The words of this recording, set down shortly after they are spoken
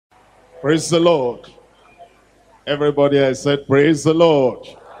Praise the Lord. Everybody, I said, praise the Lord.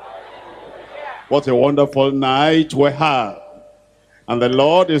 What a wonderful night we have. And the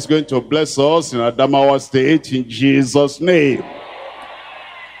Lord is going to bless us in Adamawa State in Jesus' name.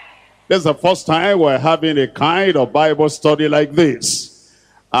 This is the first time we're having a kind of Bible study like this.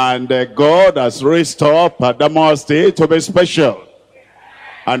 And God has raised up Adamawa State to be special.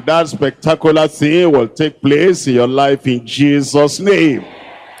 And that spectacular thing will take place in your life in Jesus' name.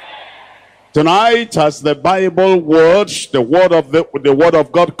 Tonight, as the Bible word, the word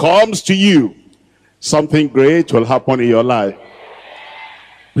of God comes to you, something great will happen in your life.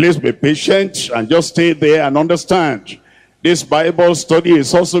 Please be patient and just stay there and understand. This Bible study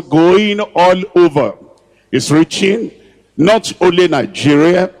is also going all over. It's reaching not only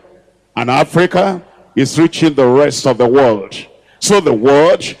Nigeria and Africa, it's reaching the rest of the world. So the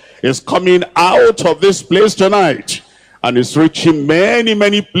word is coming out of this place tonight. And it's reaching many,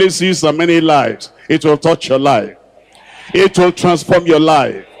 many places and many lives. It will touch your life. It will transform your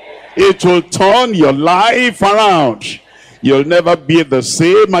life. It will turn your life around. You'll never be the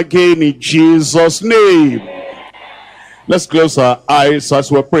same again in Jesus' name. Let's close our eyes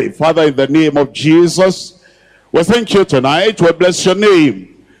as we pray. Father, in the name of Jesus, we thank you tonight. We bless your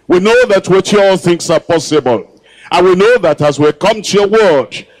name. We know that with you all things are possible. And we know that as we come to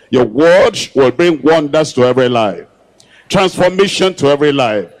your word will bring wonders to every life. Transformation to every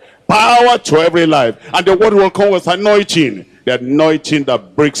life, power to every life, and the word will come with anointing, the anointing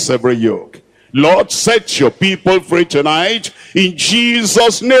that breaks every yoke. Lord, set your people free tonight in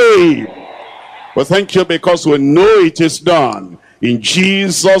Jesus' name. Well, thank you because we know it is done. In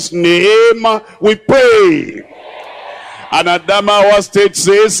Jesus' name we pray. And Adamawa State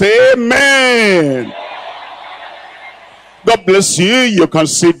says amen. God bless you. You can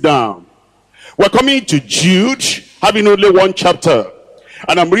sit down. We're coming to Jude, having only one chapter.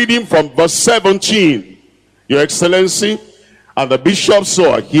 And I'm reading from verse 17. Your Excellency, and the bishops who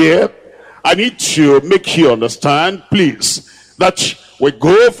are here, I need to make you understand, please, that we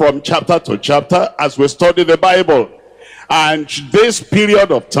go from chapter to chapter as we study the Bible. And this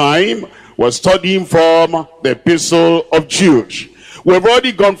period of time, we're studying from the epistle of Jude. We've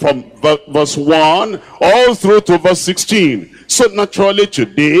already gone from verse 1 all through to verse 16. So naturally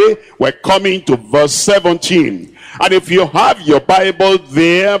today, we're coming to verse 17. And if you have your Bible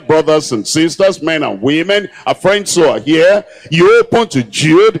there, brothers and sisters, men and women, our friends who are here, you open to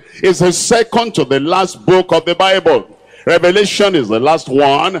Jude. It's the second to the last book of the Bible. Revelation is the last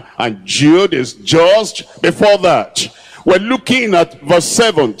one, and Jude is just before that. We're looking at verse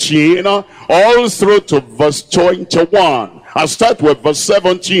 17 all through to verse 21. I'll start with verse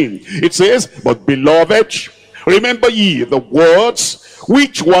 17. It says, "But beloved, remember ye the words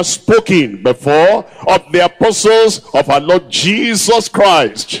which were spoken before of the apostles of our Lord Jesus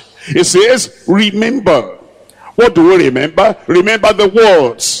Christ." It says, remember. What do we remember? Remember the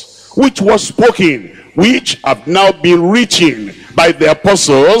words which were spoken, which have now been written by the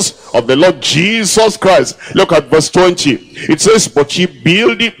apostles of the Lord Jesus Christ. Look at verse 20. It says, "But ye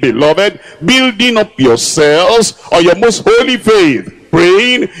build it, beloved, building up yourselves on your most holy faith,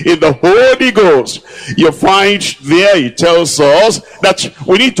 praying in the Holy Ghost." You find there it tells us that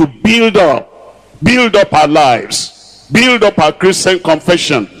we need to build up our lives, build up our Christian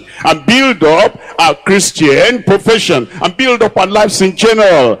confession, and build up our Christian profession, and build up our lives in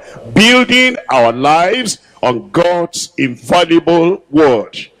general, building our lives on God's infallible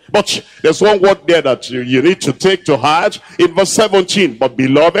word. But there's one word there that you need to take to heart in verse 17. "But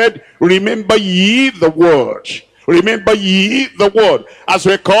beloved, remember ye the word." Remember ye the word. As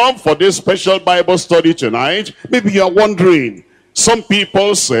we come for this special Bible study tonight, maybe you're wondering. Some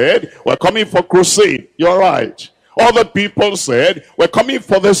people said, we're coming for crusade. You're right. Other people said, we're coming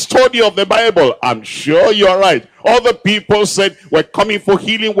for the study of the Bible. I'm sure you're right. Other people said, we're coming for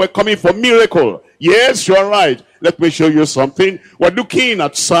healing, we're coming for miracle. Yes, you're right. Let me show you something. We're looking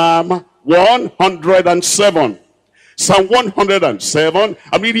at Psalm 107. Psalm 107,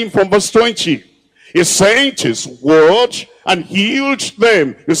 I'm reading from verse 20. He sent his word and healed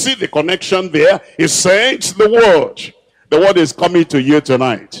them. You see the connection there? He sent the word. The word is coming to you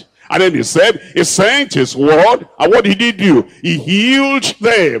tonight. And then he said, he sent his word, and what did he do? He healed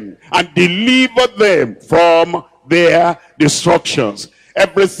them and delivered them from their destructions.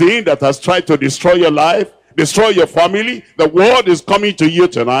 Everything that has tried to destroy your life, destroy your family, the word is coming to you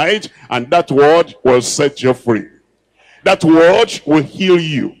tonight, and that word will set you free. That word will heal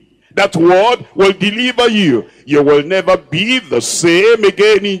you. That word will deliver you. You will never be the same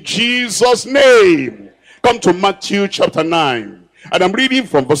again in Jesus' name. Come to Matthew chapter 9. And I'm reading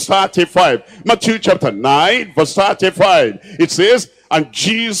from verse 35. Matthew chapter 9, verse 35. It says, and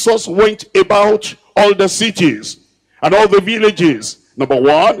Jesus went about all the cities and all the villages. Number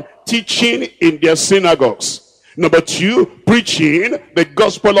one, teaching in their synagogues. Number two, preaching the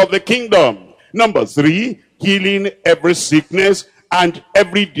gospel of the kingdom. Number three, healing every sickness and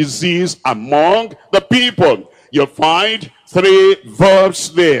every disease among the people. You'll find three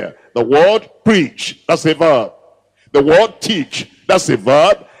verbs there. The word preach, that's a verb. The word teach, that's a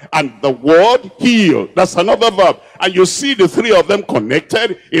verb. And the word heal, that's another verb. And you see the three of them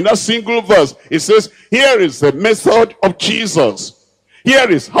connected in a single verse. It says, here is the method of Jesus. Here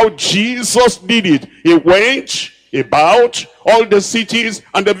is how Jesus did it. He went about all the cities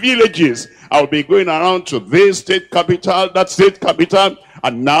and the villages. I'll be going around to this state capital, that state capital,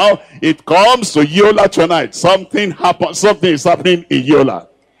 and now it comes to Yola tonight. Something happened, something is happening in Yola.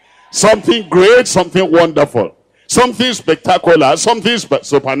 Something great, something wonderful, something spectacular, something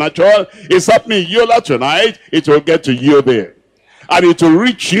supernatural is happening in Yola tonight. It will get to you there. And it will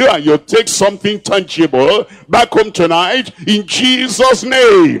reach you, and you'll take something tangible back home tonight in Jesus'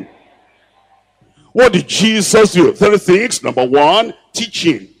 name. What did Jesus do? Three things. Number one,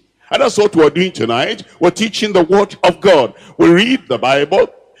 teaching. And that's what we're doing tonight. We're teaching the word of God. We read the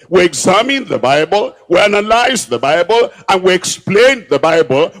Bible, we examine the Bible, we analyze the Bible, and we explain the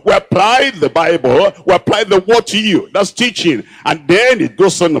Bible, we apply the Bible, we apply the word to you. That's teaching. And then it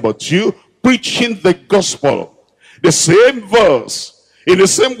goes on, number two, preaching the gospel. The same verse, in the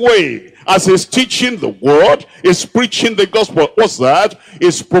same way as he's teaching the word, is preaching the gospel. What's that?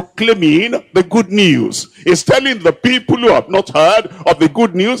 It's proclaiming the good news. It's telling the people who have not heard of the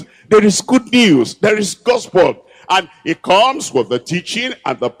good news, there is good news, there is gospel. And it comes with the teaching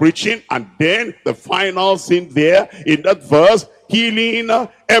and the preaching, and then the final thing there in that verse, healing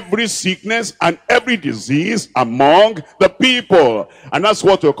every sickness and every disease among the people. And that's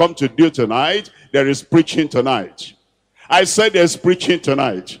what we'll come to do tonight. There is preaching tonight. I said there's preaching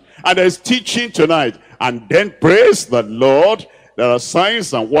tonight. And there's teaching tonight. And then praise the Lord, there are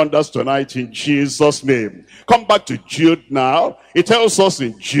signs and wonders tonight in Jesus' name. Come back to Jude now. It tells us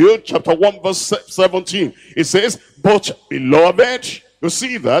in Jude chapter 1 verse 17. It says, but beloved, you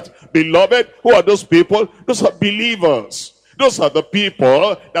see that? Beloved, who are those people? Those are believers. Those are the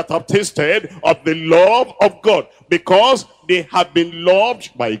people that have tasted of the love of God. Because they have been loved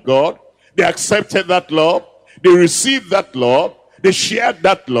by God. They accepted that love. They received that love. They shared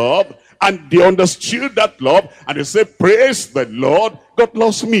that love. And they understood that love. And they said, praise the Lord. God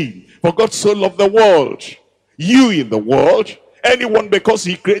loves me. For God so loved the world. You in the world. Anyone, because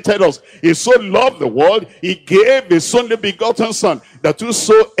he created us. He so loved the world. He gave his only begotten son. That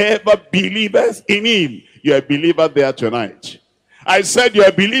whosoever believeth in him. You're a believer there tonight. I said you're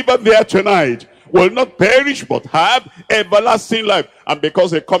a believer there tonight. Will not perish but have everlasting life. And because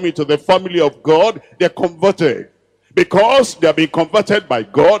they come into the family of God, they're converted. Because they have been converted by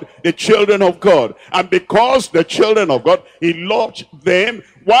God, the children of God. And because the children of God, he loved them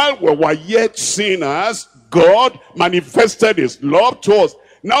while we were yet sinners, God manifested his love to us.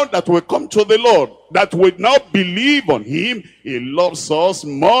 Now that we come to the Lord, that we now believe on him, he loves us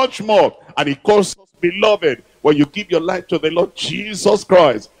much more. And he calls us beloved. When you give your life to the Lord Jesus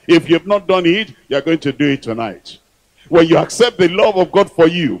Christ, if you have not done it, you are going to do it tonight. When you accept the love of God for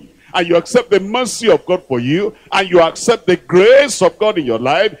you, and you accept the mercy of God for you, and you accept the grace of God in your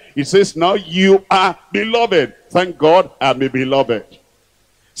life, he says, now you are beloved. Thank God, I'm a beloved.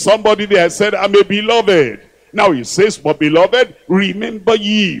 Somebody there said, I'm a beloved. Now he says, but beloved, remember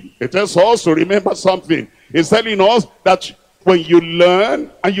ye. It tells us to remember something. It's telling us that when you learn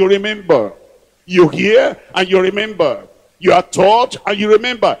and you remember, you hear and you remember, you are taught and you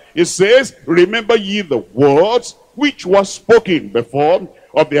remember. It says, remember ye the words which were spoken before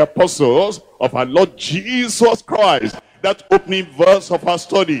of the apostles of our Lord Jesus Christ. That opening verse of our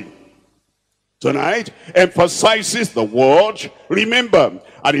study tonight emphasizes the word remember.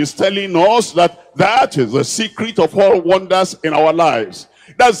 And he's telling us that that is the secret of all wonders in our lives.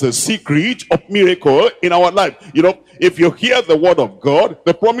 That's the secret of miracle in our life. You know, if you hear the word of God,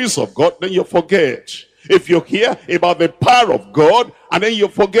 the promise of God, then you forget. If you hear about the power of God, and then you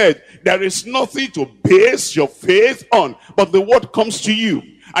forget, there is nothing to base your faith on, but the word comes to you.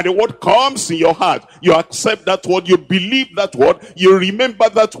 And the word comes in your heart. You accept that word. You believe that word. You remember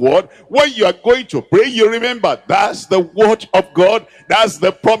that word. When you are going to pray, you remember. That's the word of God. That's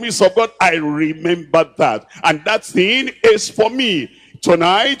the promise of God. I remember that. And that thing is for me.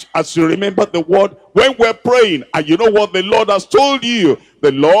 Tonight, as you remember the word, when we're praying, and you know what the Lord has told you,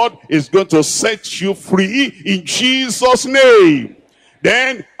 the Lord is going to set you free in Jesus' name.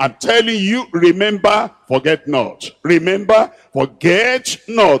 Then I'm telling you, remember, forget not. Remember, forget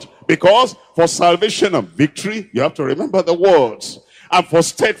not. Because for salvation and victory, you have to remember the words. And for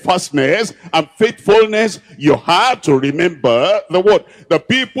steadfastness and faithfulness, you have to remember the word. The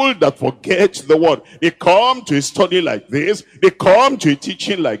people that forget the word, they come to a study like this, they come to a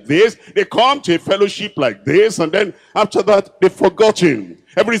teaching like this, they come to a fellowship like this, and then after that, they've forgotten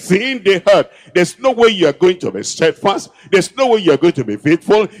everything they heard. There's no way you are going to be steadfast. There's no way you are going to be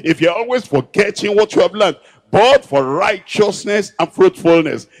faithful if you're always forgetting what you have learned. But for righteousness and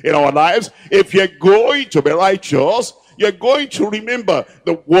fruitfulness in our lives, if you're going to be righteous, you're going to remember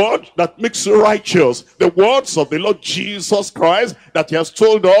the word that makes you righteous, the words of the Lord Jesus Christ that he has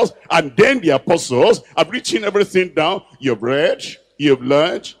told us, and then the apostles have written everything down. You've read, you've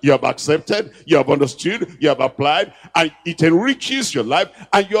learned, you have accepted, you have understood, you have applied, and it enriches your life,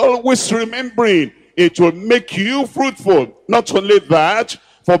 and you're always remembering. It will make you fruitful. Not only that,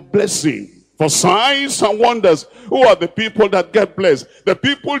 for blessing, for signs and wonders. Who are the people that get blessed? The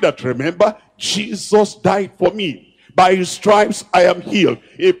people that remember, Jesus died for me. By his stripes I am healed.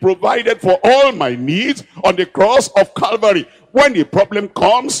 He provided for all my needs on the cross of Calvary. When a problem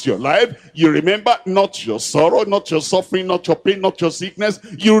comes to your life, you remember not your sorrow, not your suffering, not your pain, not your sickness.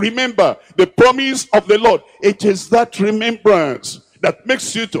 You remember the promise of the Lord. It is that remembrance that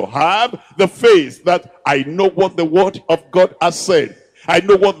makes you to have the faith that I know what the word of God has said. I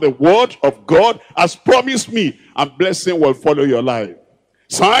know what the word of God has promised me, and blessing will follow your life.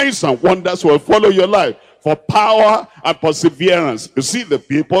 Signs and wonders will follow your life. For power and perseverance. You see the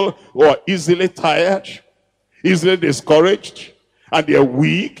people who are easily tired, easily discouraged, and they are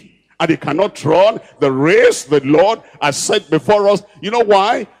weak, and they cannot run the race the Lord has set before us. You know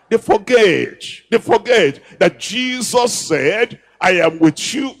why? They forget. They forget that Jesus said, I am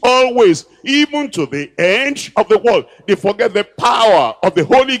with you always, even to the end of the world. They forget the power of the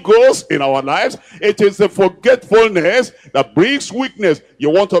Holy Ghost in our lives. It is the forgetfulness that brings weakness. You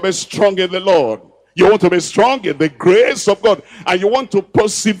want to be strong in the Lord. You want to be strong in the grace of God, and you want to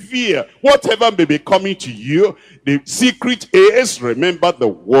persevere. Whatever may be coming to you, the secret is, remember the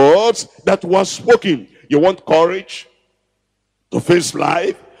words that were spoken. You want courage to face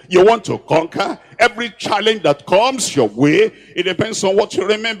life. You want to conquer every challenge that comes your way. It depends on what you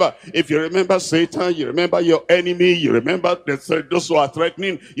remember. If you remember Satan, you remember your enemy, you remember those who are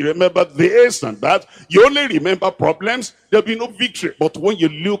threatening, you remember this and that. You only remember problems, there'll be no victory. But when you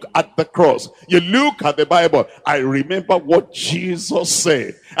look at the cross, you look at the Bible, I remember what Jesus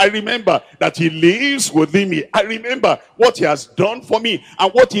said. I remember that he lives within me. I remember what he has done for me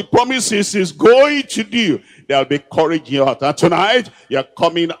and what he promises he's going to do. There'll be courage in your heart. And tonight, you're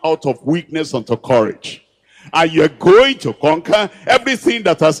coming out of weakness unto courage. And you're going to conquer everything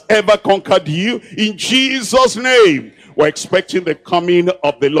that has ever conquered you in Jesus' name. We're expecting the coming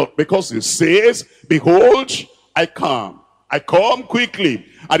of the Lord, because it says, behold, I come quickly.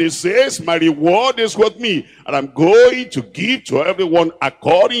 And it says, my reward is with me, and I'm going to give to everyone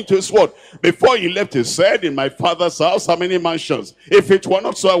according to his word. Before he left, he said, in my Father's house, how many mansions? If it were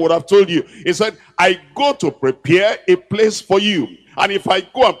not so, I would have told you. He said, I go to prepare a place for you. And if I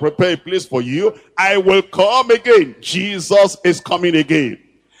go and prepare a place for you, I will come again. Jesus is coming again.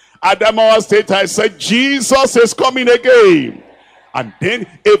 Adamawa State, I said, Jesus is coming again. And then,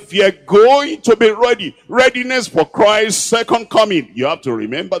 if you're going to be ready, readiness for Christ's second coming, you have to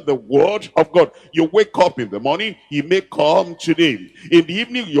remember the word of God. You wake up in the morning, he may come today. In the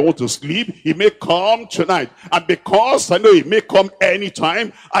evening, you want to sleep, he may come tonight. And because I know he may come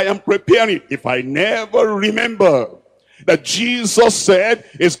anytime, I am preparing. If I never remember that Jesus said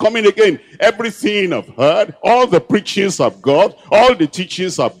is coming again, everything I've heard, all the preachings I've got, all the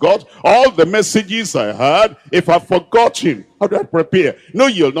teachings I've got, all the messages I heard, if I've forgotten, how do I prepare? No,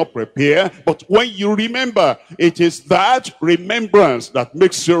 you'll not prepare, but when you remember, it is that remembrance that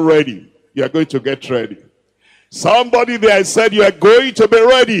makes you ready. You are going to get ready. Somebody there said you are going to be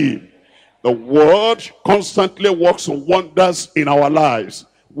ready. The word constantly works wonders in our lives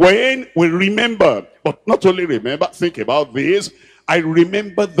when we remember. But not only remember, think about this. I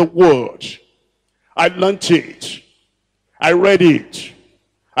remember the word. I learned it. I read it.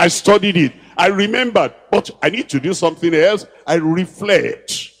 I studied it. I remembered. But I need to do something else. I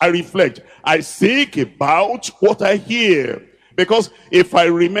reflect. I reflect. I think about what I hear. Because if I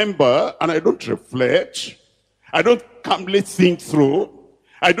remember and I don't reflect, I don't calmly think through,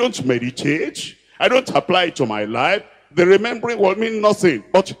 I don't meditate, I don't apply it to my life, the remembering will mean nothing.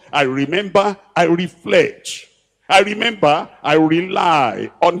 But I remember, I reflect. I remember, I rely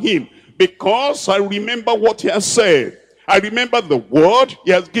on him. Because I remember what he has said. I remember the word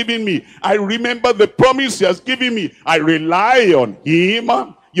he has given me. I remember the promise he has given me. I rely on him.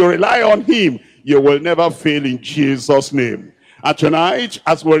 You rely on him. You will never fail in Jesus' name. And tonight,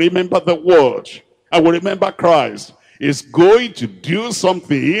 as we remember the word, and we remember Christ, is going to do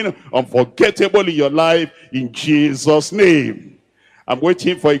something unforgettable in your life in Jesus' name. I'm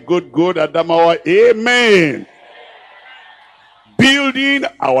waiting for a good Adamawa. Amen. Building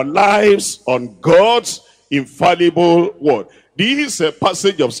our lives on God's infallible word. This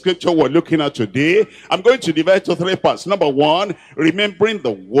passage of scripture we're looking at today, I'm going to divide to three parts. Number one, remembering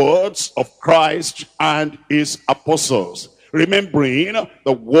the words of Christ and his apostles. Remembering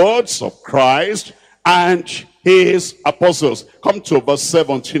the words of Christ and his apostles. Come to verse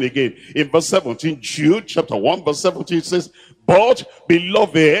 17 again. In verse 17, Jude chapter 1, verse 17 says, but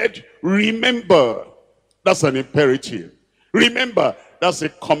beloved, remember. That's an imperative. Remember, that's a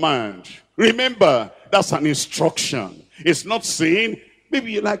command. Remember, that's an instruction. It's not saying,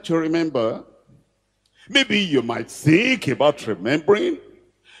 maybe you like to remember. Maybe you might think about remembering.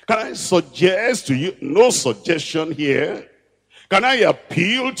 Can I suggest to you? No suggestion here. Can I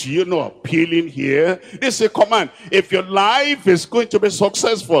appeal to you? No appealing here. This is a command. If your life is going to be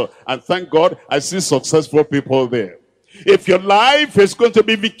successful, and thank God I see successful people there. If your life is going to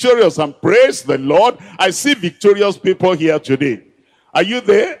be victorious, and praise the Lord, I see victorious people here today. Are you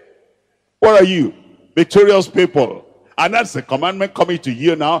there? Where are you? Victorious people. And that's the commandment coming to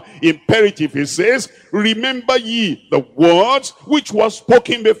you now. Imperative, it says, remember ye the words which were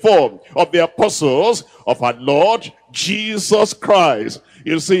spoken before of the apostles of our Lord Jesus Christ.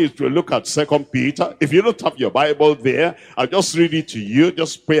 You see, if you look at 2 Peter, if you don't have your Bible there, I'll just read it to you.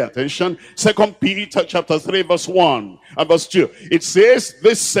 Just pay attention. 2 Peter chapter 3, verse 1 and verse 2. It says,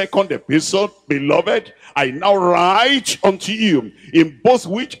 this second epistle, beloved, I now write unto you, in both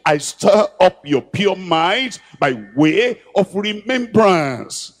which I stir up your pure minds by way of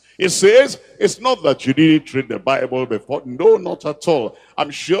remembrance. It says, it's not that you didn't read the Bible before. No, not at all. I'm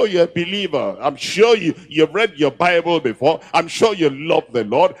sure you're a believer. I'm sure you've read your Bible before. I'm sure you love the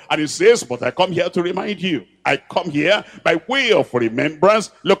Lord. And it says, but I come here to remind you. I come here by way of remembrance.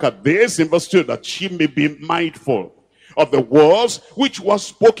 Look at this in verse 2, that ye may be mindful of the words which were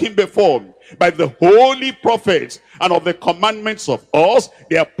spoken before by the holy prophets, and of the commandments of us,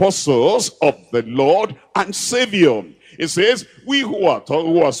 the apostles of the Lord and Savior. It says, we who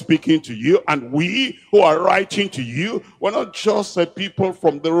are speaking to you, and we who are writing to you, we're not just people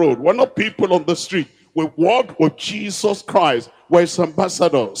from the road. We're not people on the street. We walk with Jesus Christ. We're his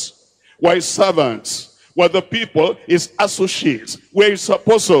ambassadors. We're his servants. We're the people, his associates. We're his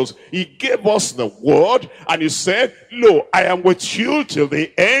apostles. He gave us the word, and he said, lo, I am with you till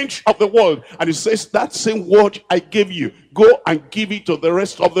the end of the world. And he says, that same word I gave you, go and give it to the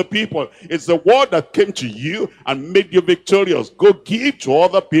rest of the people. It's the word that came to you and made you victorious. Go give to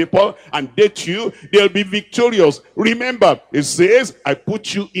other people, and they too, they'll be victorious. Remember, it says, I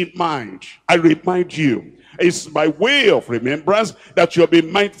put you in mind. I remind you. It's by way of remembrance that you'll be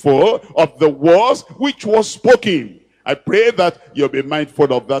mindful of the words which was spoken. I pray that you'll be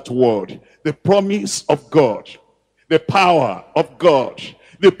mindful of that word. The promise of God. The power of God.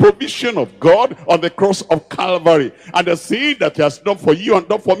 The provision of God on the cross of Calvary. And the thing that he has done for you and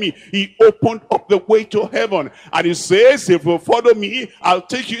done for me. He opened up the way to heaven. And he says, if you follow me, I'll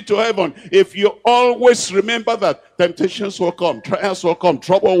take you to heaven. If you always remember that, temptations will come, trials will come,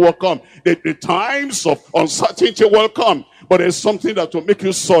 trouble will come. The times of uncertainty will come. But there's something that will make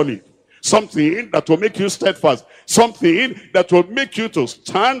you solid. Something that will make you steadfast. Something that will make you to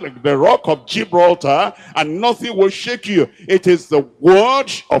stand like the rock of Gibraltar, and nothing will shake you. It is the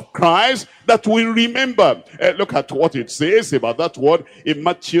word of Christ that we remember. Look at what it says about that word in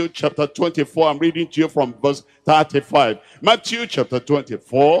Matthew chapter 24. I'm reading to you from verse 35. Matthew chapter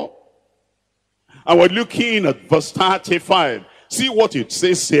 24. And we're looking at verse 35. See what it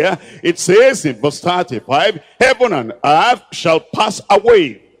says here. It says in verse 35, heaven and earth shall pass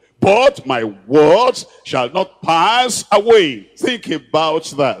away, but my words shall not pass away. Think about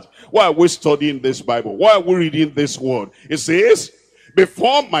that. Why are we studying this Bible? Why are we reading this word? It says,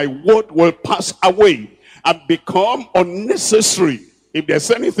 before my word will pass away and become unnecessary, if there's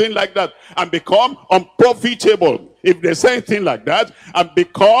anything like that, and become unprofitable, if there's anything like that, and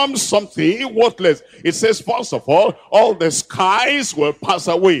become something worthless. It says, first of all the skies will pass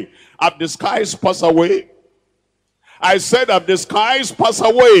away. Have the skies pass away? I said, have the skies pass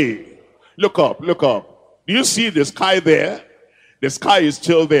away? Look up, look up. Do you see the sky there? The sky is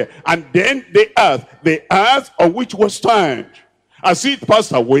still there. And then the earth on which we stand. Has it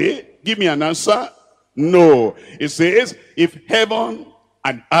passed away? Give me an answer. No. It says, if heaven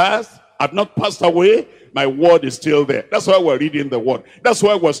and earth have not passed away, My word is still there. That's why we're reading the word. That's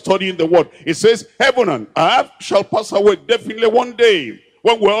why we're studying the word. It says, heaven and earth shall pass away definitely one day,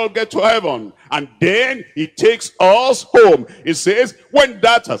 when we all get to heaven. And then he takes us home. It says, when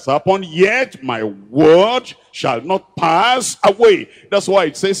that has happened, yet my word shall not pass away. That's why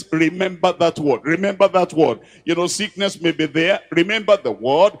it says, remember that word. Remember that word. You know, sickness may be there. Remember the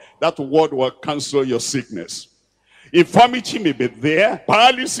word. That word will cancel your sickness. Infirmity may be there.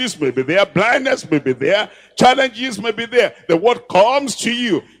 Paralysis may be there. Blindness may be there. Challenges may be there. The word comes to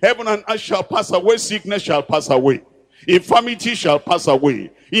you. Heaven and earth shall pass away. Sickness shall pass away. Infirmity shall pass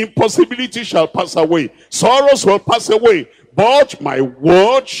away. Impossibility shall pass away. Sorrows will pass away. But my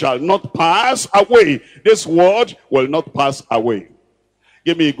word shall not pass away. This word will not pass away.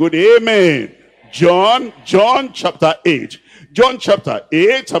 Give me a good amen. John chapter 8. John chapter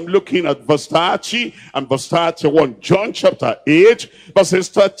 8, I'm looking at verse 30 and verse 31. John chapter 8, verses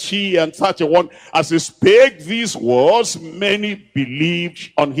 30 and 31. As he spake these words, many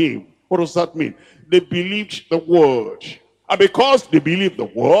believed on him. What does that mean? They believed the word. And because they believed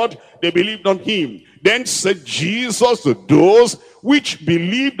the word, they believed on him. Then said Jesus to those which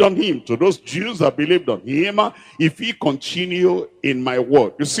believed on him, to those Jews that believed on him, if ye continue in my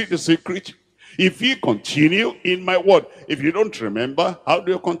word. You see the secret? If ye continue in my word. If you don't remember, how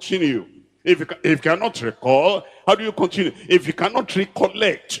do you continue? If you cannot recall, how do you continue? If you cannot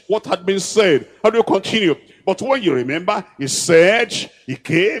recollect what had been said, how do you continue? But when you remember, he said he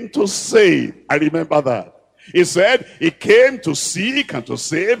came to save. I remember that. He said he came to seek and to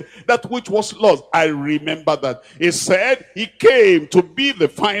save that which was lost. I remember that. He said he came to be the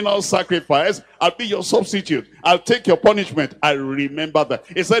final sacrifice. I'll be your substitute. I'll take your punishment. I remember that.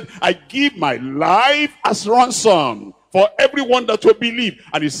 He said, I give my life as ransom for everyone that will believe.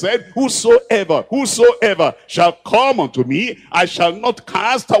 And he said, whosoever shall come unto me, I shall not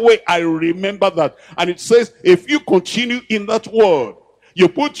cast away. I remember that. And it says, if you continue in that word, you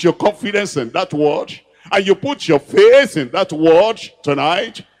put your confidence in that word, and you put your faith in that word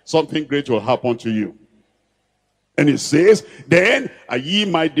tonight, something great will happen to you. And it says, then are ye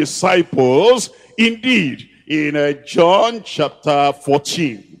my disciples indeed. In John chapter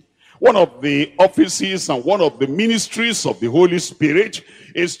 14, one of the offices and one of the ministries of the Holy Spirit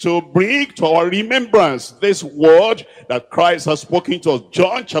is to bring to our remembrance this word that Christ has spoken to us.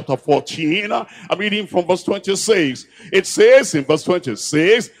 John chapter 14, I'm reading from verse 26. It says in verse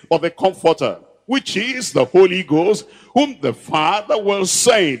 26, but the Comforter, which is the Holy Ghost, whom the Father will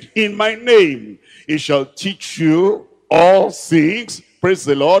send in my name, he shall teach you all things. Praise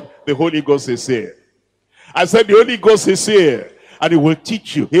the Lord. The Holy Ghost is here. I said the Holy Ghost is here. And he will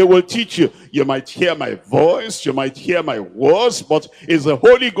teach you. He will teach you. You might hear my voice. You might hear my words. But it's the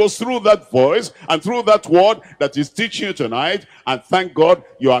Holy Ghost through that voice and through that word that is teaching you tonight. And thank God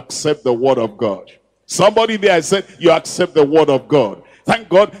you accept the word of God. Somebody there, I said, you accept the word of God. Thank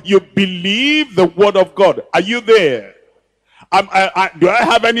God you believe the word of God. Are you there? Do I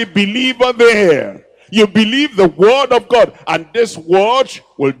have any believer there? You believe the word of God, and this word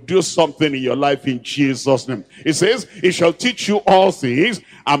will do something in your life in Jesus' name. It says, it shall teach you all things,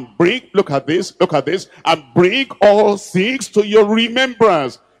 and bring, look at this, and bring all things to your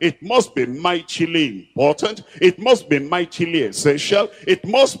remembrance. It must be mightily important. It must be mightily essential. It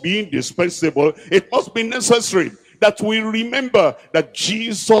must be indispensable. It must be necessary that we remember that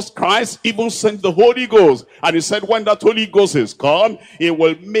Jesus Christ even sent the Holy Ghost. And he said when that Holy Ghost is come, he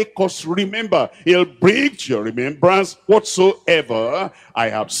will make us remember. He'll bring to your remembrance whatsoever I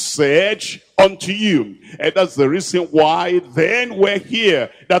have said unto you. And that's the reason why then we're here.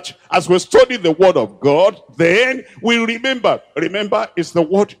 That as we study the word of God, then we remember. Remember, it's the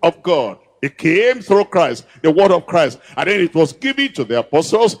word of God. It came through Christ, the word of Christ. And then it was given to the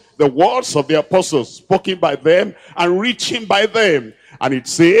apostles, the words of the apostles, spoken by them and reaching by them. And it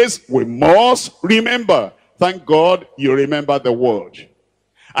says, we must remember. Thank God you remember the word.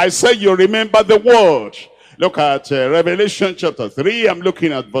 I say you remember the word. Look at Revelation chapter 3. I'm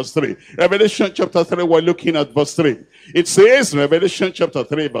looking at verse 3. Revelation chapter 3, we're looking at verse 3. It says, Revelation chapter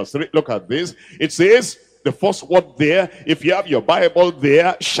 3, verse 3. Look at this. It says, the first word there, if you have your Bible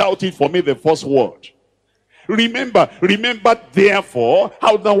there, shout it for me, the first word. Remember therefore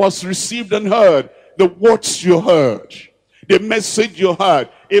how thou was received and heard, the words you heard, the message you heard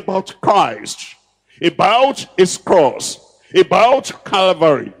about Christ, about his cross, about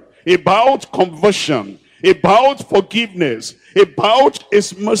Calvary, about conversion, about forgiveness, about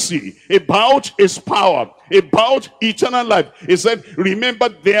his mercy, about his power, about eternal life. He said, remember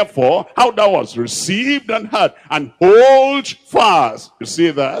therefore how thou hast received and heard, and hold fast. You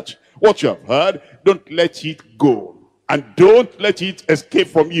see that? What you have heard, don't let it go. and don't let it escape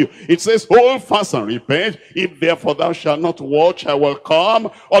from you. It says, hold fast and repent. If therefore thou shalt not watch, I will come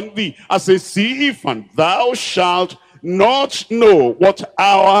on thee as a thief, and thou shalt not know what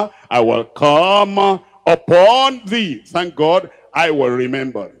hour I will come upon thee. Thank God, I will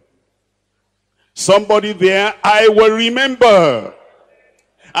remember. Somebody there, I will remember.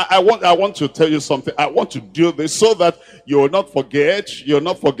 I want to tell you something. I want to do this so that you will not forget. You will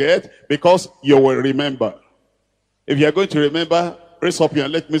not forget, because you will remember. If you are going to remember, raise up your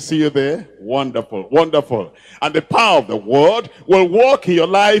hand. Let me see you there. Wonderful, wonderful. And the power of the word will work in your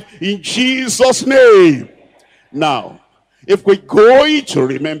life in Jesus' name. Now, if we're going to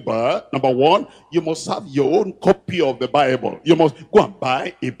remember, number one, you must have your own copy of the Bible. You must go and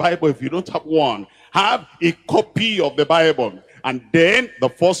buy a Bible if you don't have one. Have a copy of the Bible. And then the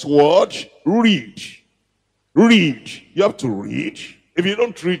first word, read. Read. You have to read. If you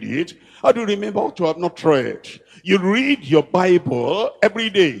don't read it, how do you remember what you have not read? You read your Bible every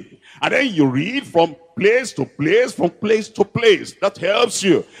day. And then you read from place to place, from place to place. That helps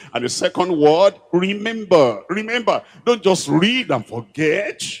you. And the second word, remember. Remember. Don't just read and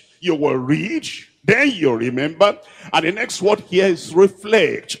forget. You will read, then you remember. And the next word here is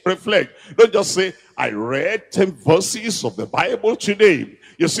reflect. Reflect. Don't just say, I read 10 verses of the Bible today.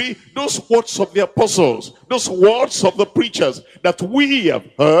 You see, those words of the apostles, those words of the preachers that we have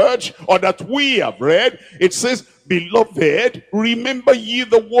heard or that we have read, it says, beloved, remember ye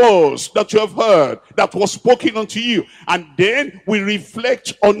the words that you have heard, that was spoken unto you. And then we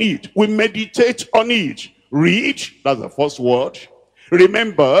reflect on it. We meditate on it. Read, that's the first word.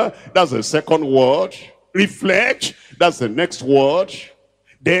 Remember, that's the second word. Reflect, that's the next word.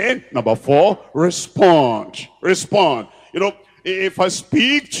 Then, number 4, respond. Respond. You know, if I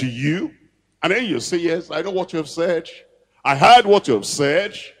speak to you, and then you say, yes, I know what you have said. I heard what you have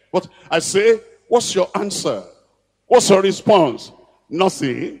said. But I say, what's your answer? What's your response?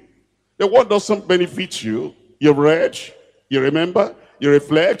 Nothing. The word doesn't benefit you. You read, you remember, you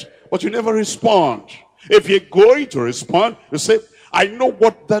reflect, but you never respond. If you're going to respond, you say, I know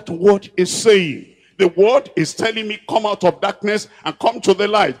what that word is saying. The word is telling me, come out of darkness and come to the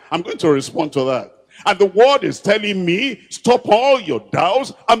light. I'm going to respond to that. And the word is telling me, stop all your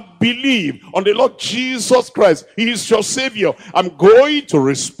doubts and believe on the Lord Jesus Christ. He is your Savior. I'm going to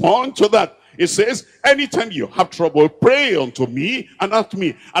respond to that. It says, anytime you have trouble, pray unto me and ask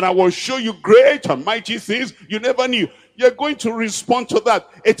me, and I will show you great and mighty things you never knew. You're going to respond to that.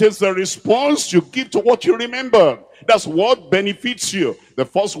 It is the response you give to what you remember. That's what benefits you. The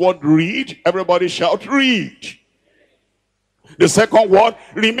first word, read. Everybody shout, read. The second word,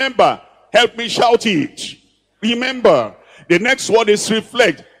 remember. Help me shout it. Remember. The next word is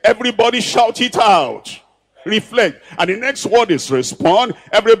reflect. Everybody shout it out. Reflect. And the next word is respond.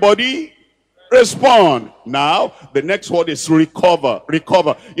 Everybody respond. Now, the next word is recover.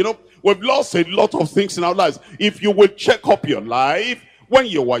 Recover. You know, we've lost a lot of things in our lives. If you will check up your life, when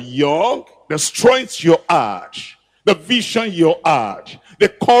you were young, the strength you had, the vision you had, the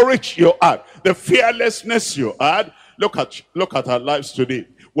courage you had, the fearlessness you had. Look at our lives today.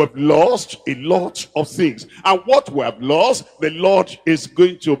 We've lost a lot of things. And what we have lost, the Lord is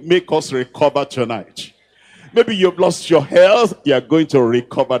going to make us recover tonight. Maybe you've lost your health, you're going to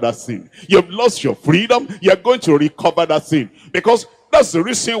recover that thing. You've lost your freedom, you're going to recover that thing. Because that's the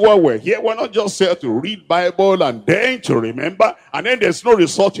reason why we're here. We're not just here to read Bible and then to remember, and then there's no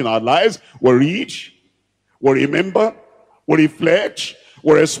result in our lives. We read, we remember, we reflect,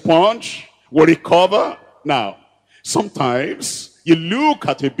 we respond, we recover. Now, sometimes you look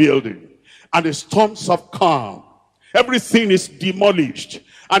at a building and the storms have come. Everything is demolished.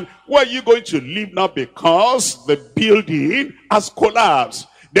 And where are you going to live now because the building has collapsed?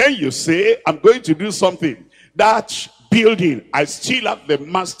 Then you say, I'm going to do something. That building, I still have the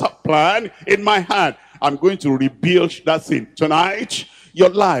master plan in my hand. I'm going to rebuild that thing. Tonight, your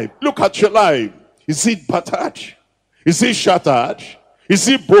life, look at your life. Is it battered? Is it shattered? Is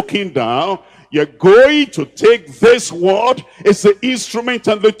it broken down? You're going to take this word. It's the instrument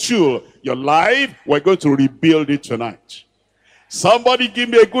and the tool. Your life, we're going to rebuild it tonight. Somebody give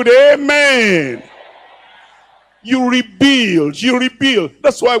me a good amen. You rebuild, you rebuild.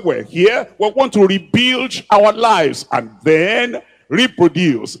 That's why we're here. We want to rebuild our lives and then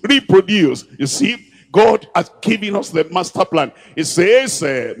reproduce, reproduce. You see, God has given us the master plan. It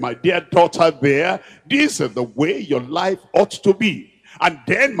says, my dear daughter there, this is the way your life ought to be. And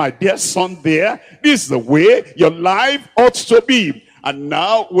then, my dear son there, this is the way your life ought to be. And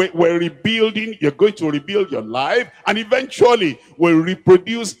now we're rebuilding. You're going to rebuild your life. And eventually we'll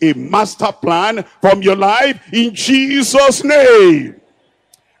reproduce a master plan from your life in Jesus' name.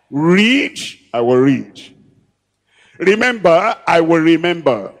 Read, I will read. Remember, I will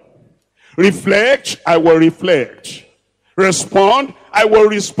remember. Reflect, I will reflect. Respond, I will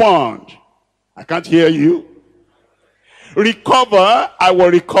respond. I can't hear you. Recover, I will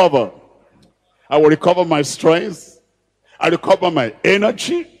recover. I will recover my strength. I recover my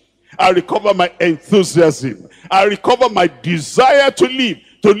energy. I recover my enthusiasm. I recover my desire to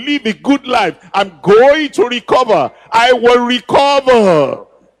live a good life. I'm going to recover. I will recover.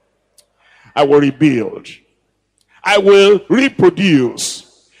 I will rebuild. I will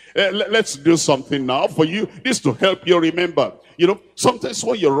reproduce. Let's do something now for you. This to help you remember. You know, sometimes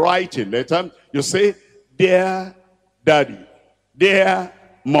when you write a letter, you say, dear daddy, dear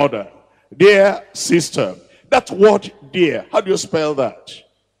mother, dear sister. That word dear, how do you spell that?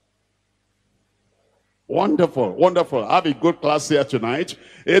 Wonderful, wonderful. Have a good class here tonight.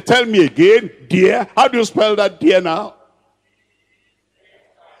 Tell me again, dear. How do you spell that dear now?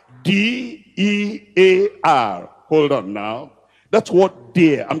 D-E-A-R. Hold on now. That word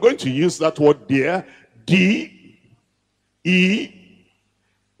dear. I'm going to use that word dear. D-E-A-R.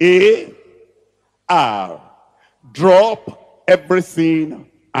 Drop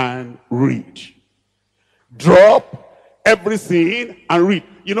everything and read. Drop everything and read.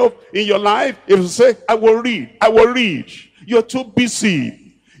 You know, in your life, if you say, I will read, you're too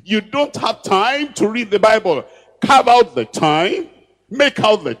busy. You don't have time to read the Bible. Carve out the time, make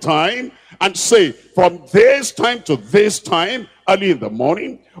out the time, and say, from this time to this time, early in the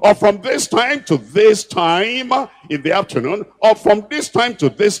morning, or from this time to this time in the afternoon, or from this time to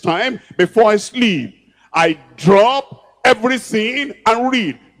this time before I sleep, I drop everything and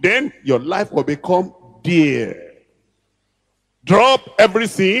read. Then your life will become dear. Drop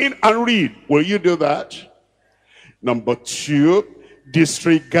everything and read. Will you do that? Number 2,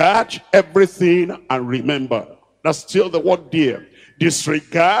 disregard everything and remember. That's still the word dear.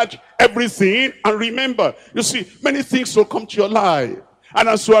 Disregard everything and remember. You see, many things will come to your life. And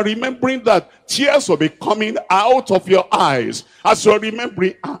as you are remembering that, tears will be coming out of your eyes. As you are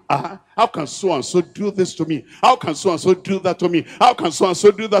remembering, how can so-and-so do this to me? How can so-and-so do that to me? How can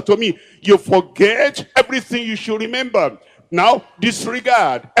so-and-so do that to me? You forget everything you should remember. Now,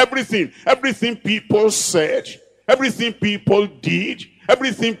 disregard everything. Everything people said, everything people did,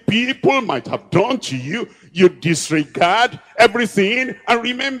 everything people might have done to you. You disregard everything and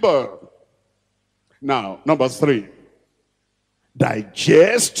remember. Now, number 3.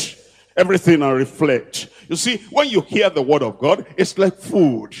 Digest everything and reflect. You see, when you hear the word of God, it's like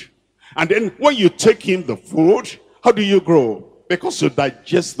food. And then when you take in the food, how do you grow? Because you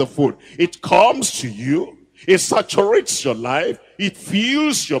digest the food. It comes to you. It saturates your life. It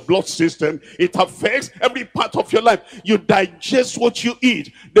fuels your blood system. It affects every part of your life. You digest what you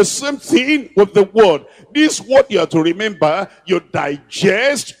eat. The same thing with the word. This word you have to remember. You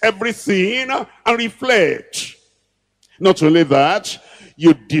digest everything and reflect. Not only that,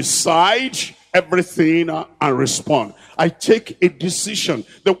 you decide everything and respond. I take a decision.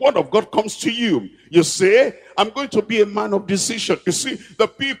 The word of God comes to you. You say, I'm going to be a man of decision. You see, the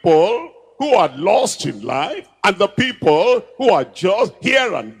people who are lost in life and the people who are just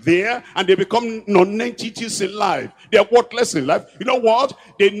here and there and they become non-entities in life. They are worthless in life. You know what?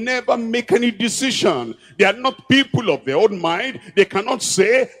 They never make any decision. They are not people of their own mind. They cannot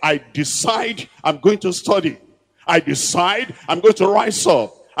say, I decide I'm going to study. I decide I'm going to rise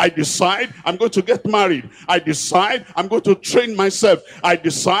up. I decide I'm going to get married. I decide I'm going to train myself. I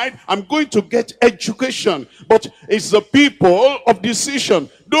decide I'm going to get education. But it's the people of decision.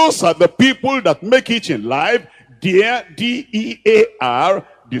 Those are the people that make it in life. Dear, D-E-A-R,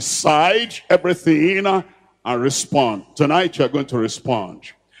 decide everything and respond. Tonight you're going to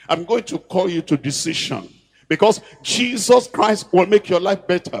respond. I'm going to call you to decision. Because Jesus Christ will make your life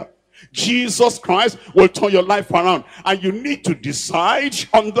better. Jesus Christ will turn your life around. And you need to decide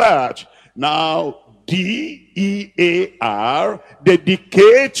on that. Now, D-E-A-R,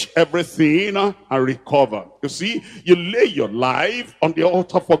 dedicate everything and recover. You see, you lay your life on the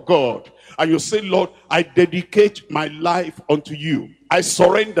altar for God. And you say, Lord, I dedicate my life unto you. I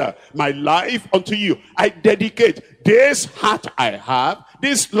surrender my life unto you. I dedicate this heart I have,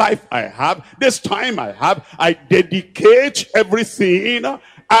 this life I have, this time I have. I dedicate everything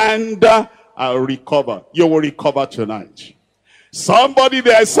and I'll recover. You will recover tonight. Somebody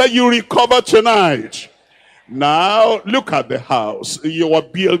there said you recover tonight. Now look at the house. You are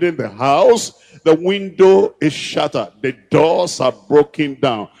building the house. The window is shattered. The doors are broken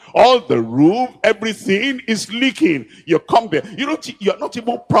down. All the roof, everything is leaking. You come there. You're not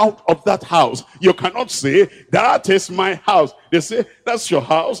even proud of that house. You cannot say, that is my house. They say, that's your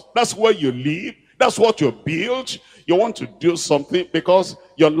house. That's where you live. That's what you built. You want to do something because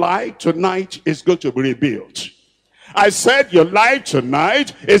your life tonight is going to be rebuilt. I said your life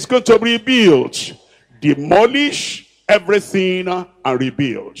tonight is going to be rebuilt. Demolish everything and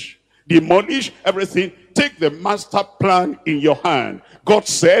rebuild. Demolish everything. Take the master plan in your hand. God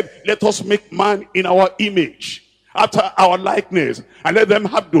said, let us make man in our image, after our likeness, and let them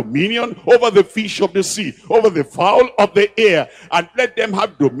have dominion over the fish of the sea, over the fowl of the air, and let them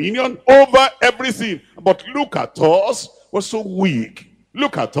have dominion over everything. But look at us, we're so weak.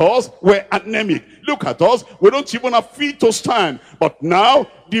 Look at us, we're anemic. Look at us, we don't even have feet to stand. But now,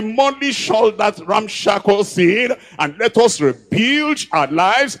 demolish all that ramshackle thing and let us rebuild our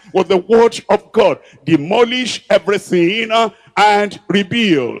lives with the word of God. Demolish everything and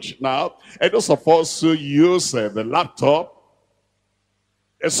rebuild. Now, and those of us who use the laptop,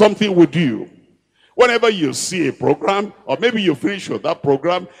 there's something we do. Whenever you see a program, or maybe you finish with that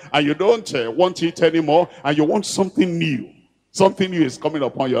program and you don't want it anymore, and you want something new. Something new is coming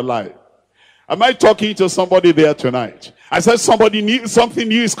upon your life. Am I talking to somebody there tonight? I said somebody new, something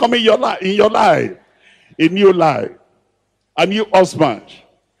new is coming in your life. A new life, a new husband,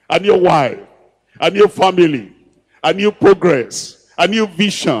 a new wife, a new family, a new progress, a new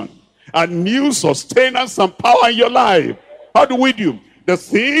vision, a new sustenance and power in your life. How do we do? The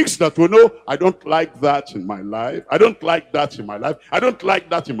things that we know, I don't like that in my life. I don't like that in my life. I don't like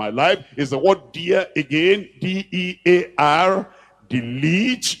that in my life. Is the word dear again. D-E-A-R.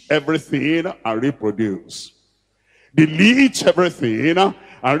 Delete everything and reproduce. Delete everything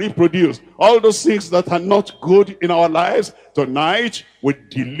and reproduce. All those things that are not good in our lives, tonight we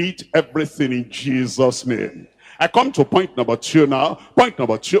delete everything in Jesus' name. I come to point number 2 now. Point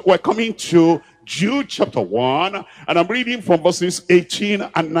number 2, we're coming to Jude chapter 1, and I'm reading from verses 18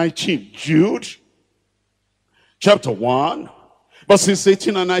 and 19. Jude chapter 1, verses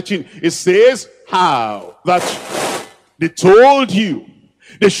 18 and 19. It says, how that they told you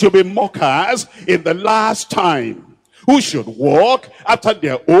they should be mockers in the last time, who should walk after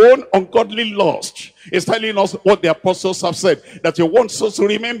their own ungodly lust. It's telling us what the apostles have said, that he wants us to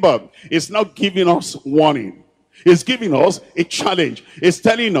remember. It's now giving us warning. It's giving us a challenge. It's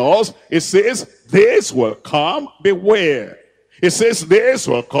telling us, it says, this will come, beware. It says, this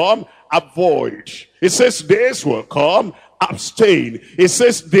will come, avoid. It says, this will come, abstain. It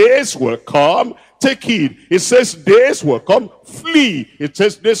says, this will come, take heed. It says, this will come, flee. It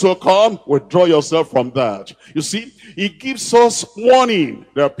says, this will come, withdraw yourself from that. You see, he gives us warning.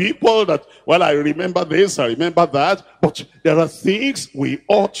 There are people that, well, I remember this, I remember that, but there are things we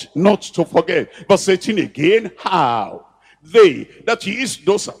ought not to forget. Verse 18 again, how? They, that is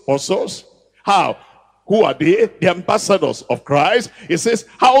those apostles, how? Who are they? The ambassadors of Christ. It says,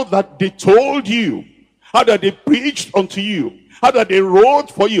 how that they told you, how that they preached unto you, how that they wrote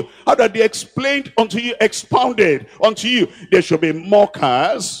for you, how that they explained unto you, expounded unto you. There should be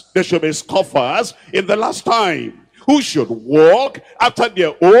mockers, there should be scoffers in the last time, who should walk after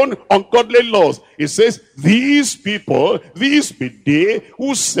their own ungodly laws. It says, these people, these be they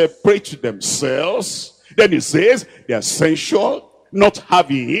who separate themselves. Then it says, they are sensual, not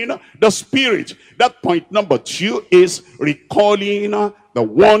having the Spirit. That point number 2 is recalling the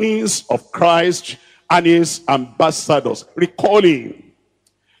warnings of Christ and his ambassadors. Recalling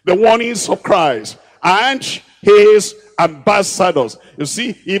the warnings of Christ and his ambassadors. You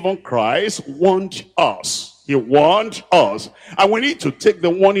see, even Christ warned us. He warned us. And we need to take the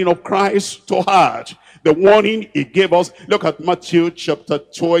warning of Christ to heart. The warning he gave us. Look at Matthew chapter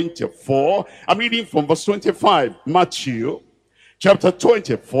 24. I'm reading from verse 25. Matthew chapter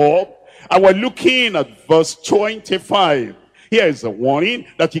 24. And we're looking at verse 25. Here is the warning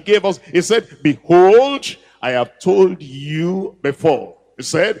that he gave us. He said, behold, I have told you before. He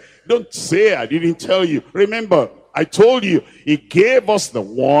said, don't say I didn't tell you. Remember, I told you. He gave us the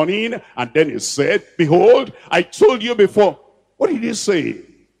warning, and then he said, behold, I told you before. What did he say?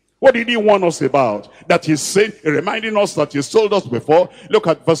 What did he warn us about? That he said, reminding us that he told us before. Look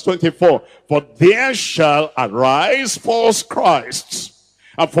at verse 24. For there shall arise false Christs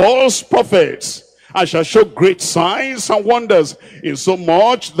and false prophets, and shall show great signs and wonders,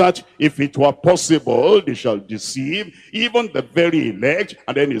 insomuch that if it were possible, they shall deceive even the very elect.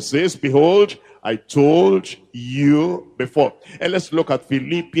 And then he says, behold, I told you before. And let's look at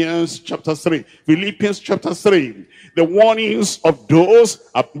Philippians chapter 3. Philippians chapter 3. The warnings of those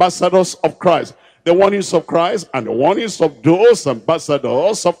ambassadors of Christ. The warnings of Christ and the warnings of those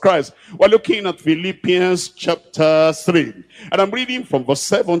ambassadors of Christ. We're looking at Philippians chapter 3. And I'm reading from verse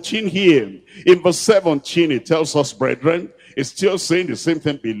 17 here. In verse 17 it tells us, brethren, it's still saying the same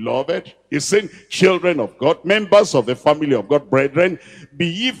thing, beloved. It's saying, children of God, members of the family of God, brethren, be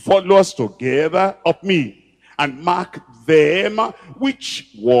ye followers together of me, and mark them which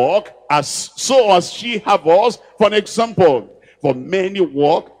walk so as she have us for an example. For many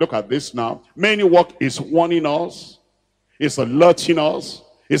walk, look at this now, many walk is warning us, is alerting us,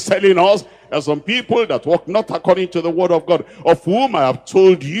 is telling us there are some people that walk not according to the word of God, of whom I have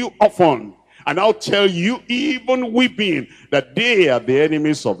told you often. And I'll tell you, even weeping, that they are the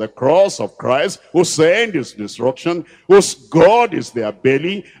enemies of the cross of Christ, whose end is destruction, whose God is their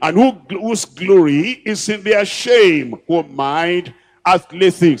belly, and whose glory is in their shame, who mind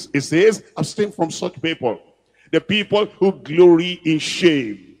earthly things. It says, abstain from such people. The people who glory in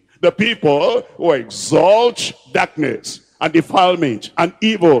shame. The people who exalt darkness and defilement and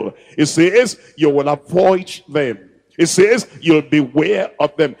evil. It says, you will avoid them. It says you'll beware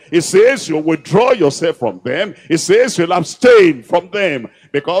of them. It says you'll withdraw yourself from them. It says you'll abstain from them.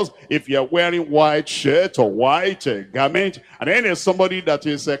 Because if you're wearing white shirt or white garment, and then there's somebody that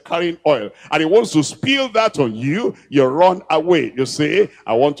is carrying oil, and he wants to spill that on you, you run away. You say,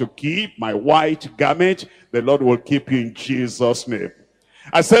 I want to keep my white garment. The Lord will keep you in Jesus' name.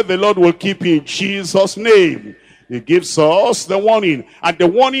 I said the Lord will keep you in Jesus' name. He gives us the warning. And the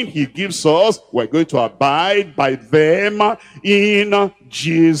warning he gives us, we're going to abide by them in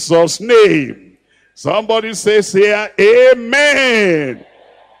Jesus' name. Somebody says here, amen.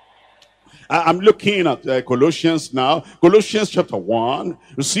 I'm looking at Colossians now. Colossians chapter 1.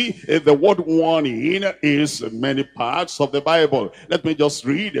 You see, the word warning is many parts of the Bible. Let me just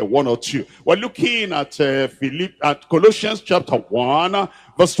read one or two. We're looking at Colossians chapter 1,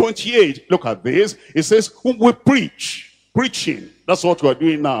 verse 28. Look at this. It says, whom we preach. Preaching. That's what we're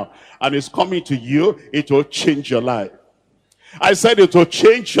doing now. And it's coming to you. It will change your life. I said it will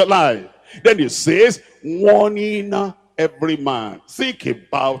change your life. Then it says, warning every man. Think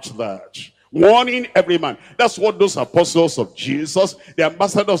about that. Warning every man. That's what those apostles of Jesus, the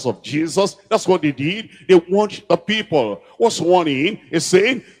ambassadors of Jesus, that's what they did. They warned the people. What's warning? It's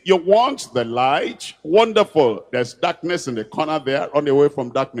saying, you want the light? Wonderful. There's darkness in the corner there. Run away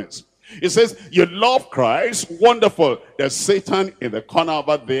from darkness. It says, you love Christ? Wonderful. There's Satan in the corner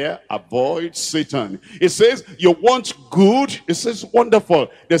over there. Avoid Satan. It says, you want good? It says, wonderful.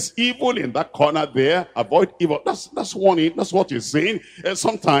 There's evil in that corner there. Avoid evil. That's warning. That's what it's saying.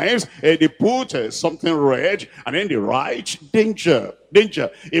 Sometimes they put something red and then they write danger. Danger.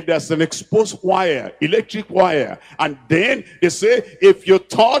 If there's an exposed wire, electric wire, and then they say, if you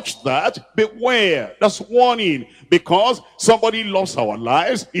touch that, beware. That's warning. Because somebody loves our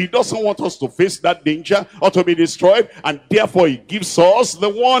lives. He doesn't want us to face that danger or to be destroyed. And therefore he gives us the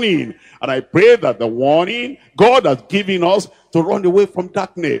warning. And I pray that the warning God has given us to run away from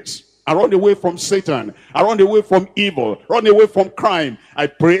darkness. And run away from Satan. And run away from evil. Run away from crime. I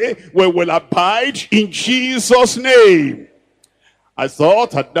pray we will abide in Jesus' name. I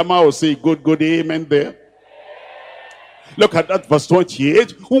thought Adama would say good amen there. Look at that verse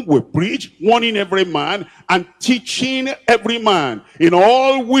 28. Whom we preach, warning every man and teaching every man in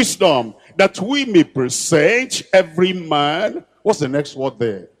all wisdom, that we may present every man. What's the next word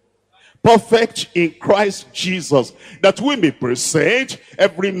there? Perfect in Christ Jesus. That we may present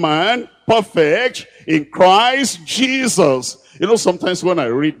every man perfect in Christ Jesus. You know, sometimes when I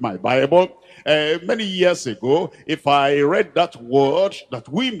read my Bible, many years ago, if I read that word, that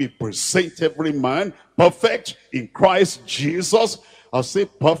we may present every man perfect in Christ Jesus, I'll say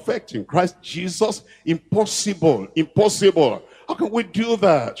perfect in Christ Jesus. Impossible. Impossible. How can we do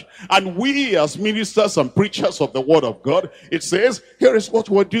that? And we as ministers and preachers of the word of God, it says, here is what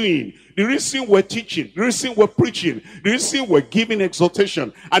we're doing. The reason we're teaching, the reason we're preaching, the reason we're giving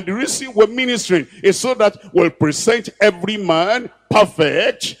exhortation, and the reason we're ministering is so that we'll present every man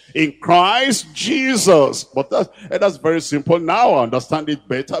perfect in Christ Jesus. But that's very simple. Now I understand it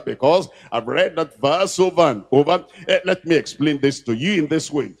better because I've read that verse over and over. Let me explain this to you in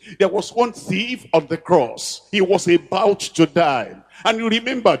this way. There was one thief on the cross. He was about to die. And you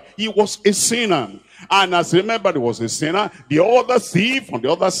remember, he was a sinner. And as remember, he was a sinner. The other thief on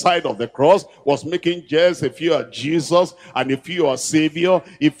the other side of the cross was making jest. If you are Jesus, and if you are Savior,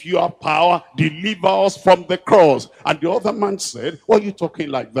 if you are power, deliver us from the cross. And the other man said, why are you talking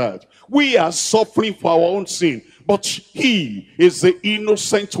like that? We are suffering for our own sin. But he is the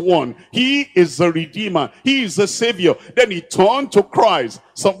innocent one. He is the Redeemer. He is the Savior. Then he turned to Christ.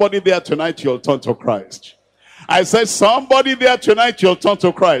 Somebody there tonight, you'll turn to Christ. I said, somebody there tonight, you'll turn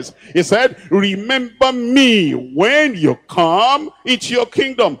to Christ. He said, remember me when you come into your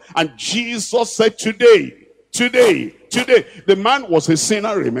kingdom. And Jesus said, today. The man was a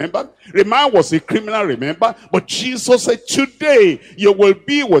sinner, remember? The man was a criminal, remember? But Jesus said, today you will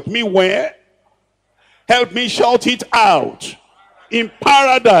be with me where? Help me shout it out. In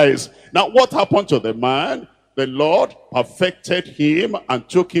paradise. Now what happened to the man? the Lord perfected him and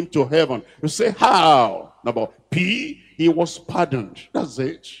took him to heaven. You say, how? Number P, he was pardoned. That's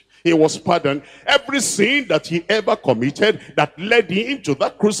it. He was pardoned. Every sin that he ever committed that led him to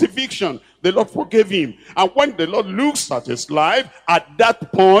that crucifixion, the Lord forgave him. And when the Lord looks at his life, at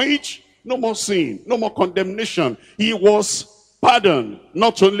that point, no more sin, no more condemnation. He was pardoned.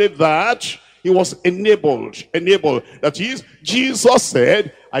 Not only that, he was enabled. That is, Jesus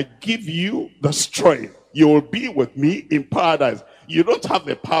said, I give you the strength. You will be with me in paradise. You don't have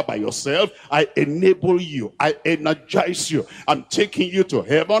the power by yourself. I enable you. I energize you. I'm taking you to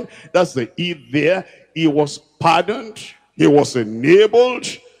heaven. That's the E there. He was pardoned. He was enabled.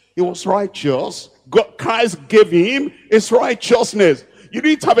 He was righteous. God, Christ gave him his righteousness. You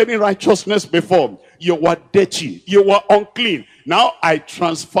didn't have any righteousness before. You were dirty. You were unclean. Now I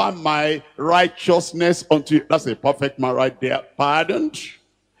transfer my righteousness unto you. That's a perfect man right there. Pardoned,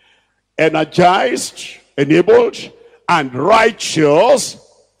 energized, enabled, and righteous,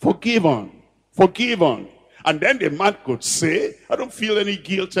 forgiven. And then the man could say, I don't feel any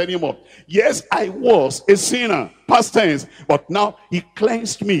guilt anymore. Yes, I was a sinner, past tense, but now he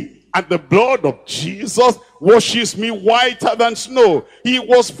cleansed me. And the blood of Jesus washes me whiter than snow. He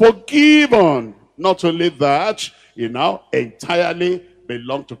was forgiven. Not only that, he now entirely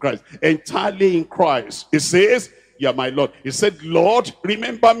belonged to Christ. Entirely in Christ. He says, you are my Lord. He said, Lord,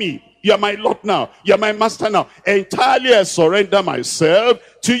 remember me. You are my Lord now. You are my master now. Entirely I surrender myself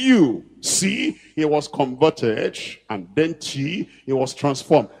to you. See, he was converted, and then he was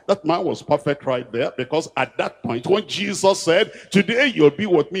transformed. That man was perfect right there, because at that point when Jesus said, today you'll be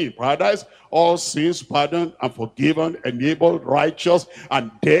with me in paradise, all sins pardoned and forgiven, enabled, righteous, and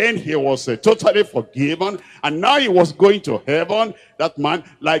then he was totally forgiven, and now he was going to heaven. That man,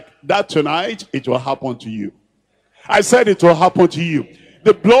 like that tonight, it will happen to you. I said it will happen to you.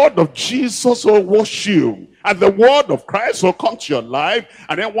 The blood of Jesus will wash you, and the word of Christ will come to your life.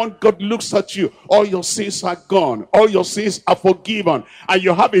 And then when God looks at you, all your sins are gone, all your sins are forgiven, and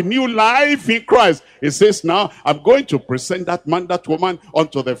you have a new life in Christ. It says, now I'm going to present that man, that woman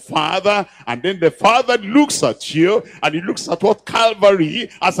unto the Father. And then the Father looks at you, and he looks at what Calvary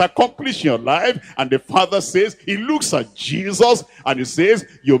has accomplished in your life. And the Father says, he looks at Jesus, and he says,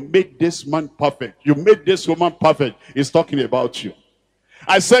 you made this man perfect, you made this woman perfect. He's talking about you.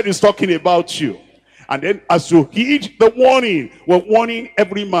 I said he's talking about you. And then as you heed the warning, we're warning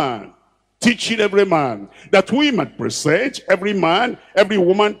every man, teaching every man, that we might present every man, every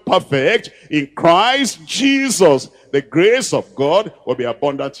woman perfect in Christ Jesus. The grace of God will be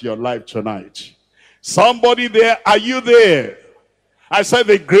abundant in your life tonight. Somebody there, are you there? I said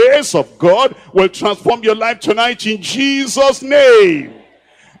the grace of God will transform your life tonight in Jesus' name.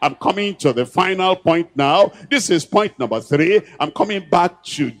 I'm coming to the final point now. This is point number 3. I'm coming back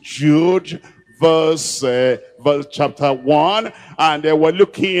to Jude, verse chapter 1, and we're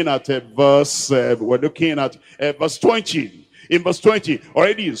looking at verse 20. In verse 20,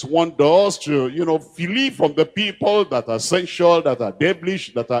 already is warned us to, flee from the people that are sensual, that are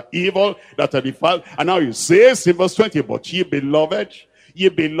devilish, that are evil, that are defiled. And now he says in verse 20, but ye beloved,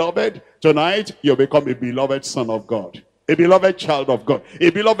 tonight you'll become a beloved son of God, a beloved child of God, a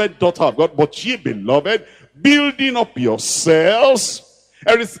beloved daughter of God. But ye beloved, building up yourselves,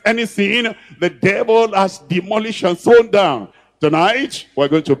 anything the devil has demolished and thrown down, tonight we're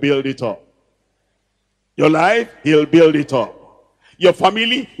going to build it up. Your life, he'll build it up. Your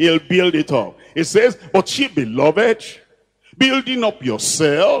family, he'll build it up. It says, but ye beloved, building up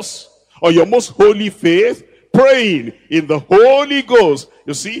yourselves on your most holy faith, praying in the Holy Ghost.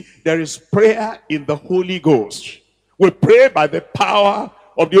 You see, there is prayer in the Holy Ghost. We pray by the power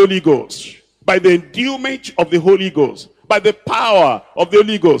of the Holy Ghost, by the endowment of the Holy Ghost, by the power of the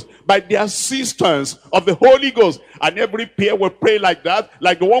Holy Ghost, by the assistance of the Holy Ghost. And every prayer will pray like that,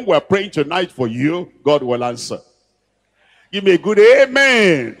 like the one we're praying tonight for you, God will answer. Give me a good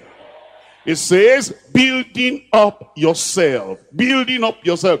amen. It says, building up yourself. Building up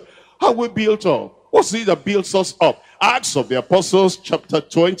yourself. How we built up? What's it that builds us up? Acts of the Apostles, chapter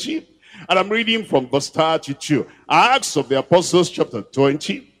 20. And I'm reading from verse 32. Acts of the Apostles, chapter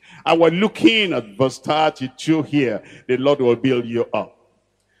 20. And we're looking at verse 32 here. The Lord will build you up.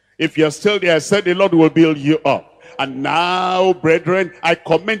 If you're still there, I said the Lord will build you up. And now, brethren, I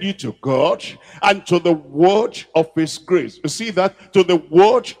commend you to God and to the word of his grace. You see that? To the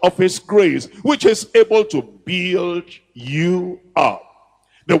word of his grace, which is able to build you up.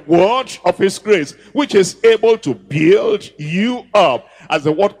 The word of his grace, which is able to build you up. As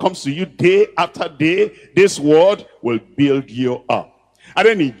the word comes to you day after day, this word will build you up. And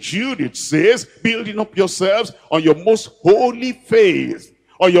then in Jude it says, building up yourselves on your most holy faith.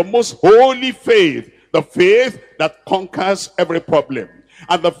 On your most holy faith. The faith that conquers every problem.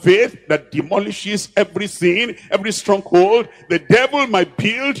 And the faith that demolishes everything, every stronghold the devil might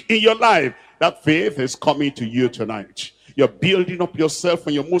build in your life. That faith is coming to you tonight. You're building up yourself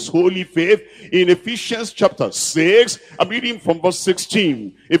on your most holy faith. In Ephesians chapter 6, I'm reading from verse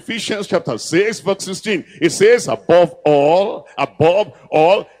 16. Ephesians chapter 6, verse 16. It says, above all,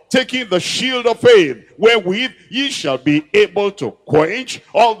 taking the shield of faith, wherewith ye shall be able to quench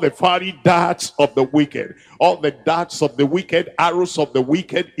all the fiery darts of the wicked. All the darts of the wicked, arrows of the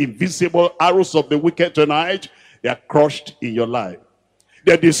wicked, invisible arrows of the wicked tonight, they are crushed in your life.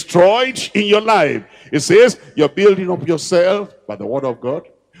 They're destroyed in your life. It says you're building up yourself by the word of God,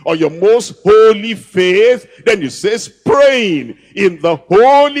 or your most holy faith. Then it says praying in the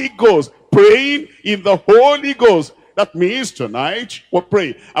Holy Ghost. Praying in the Holy Ghost. That means tonight we'll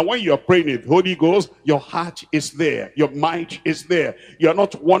pray. And when you're praying in the Holy Ghost, your heart is there. Your mind is there. You're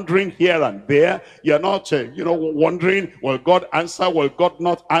not wandering here and there. You're not, wondering, will God answer? Will God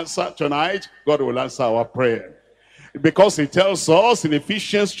not answer? Tonight, God will answer our prayer. Because it tells us in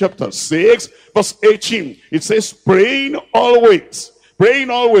Ephesians chapter 6, verse 18, it says, praying always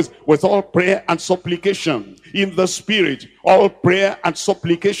with all prayer and supplication in the Spirit. All prayer and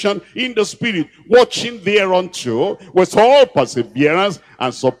supplication in the Spirit, watching thereunto with all perseverance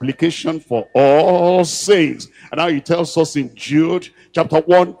and supplication for all saints. And now he tells us in Jude chapter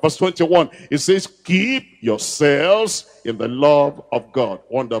 1, verse 21, it says, keep yourselves in the love of God.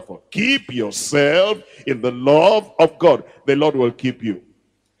 Wonderful. Keep yourself in the love of God. The Lord will keep you.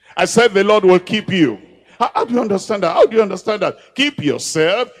 I said the Lord will keep you. How do you understand that? How do you understand that? Keep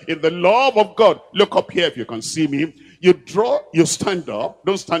yourself in the love of God. Look up here if you can see me. You stand up.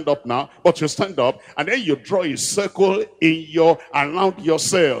 Don't stand up now, but you stand up, and then you draw a circle around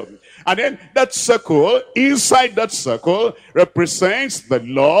yourself. And then that circle, inside that circle, represents the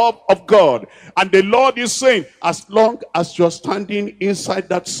love of God. And the Lord is saying, as long as you're standing inside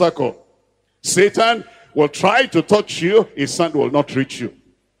that circle, Satan will try to touch you, his hand will not reach you.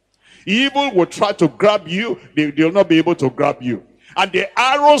 Evil will try to grab you, they'll not be able to grab you. And the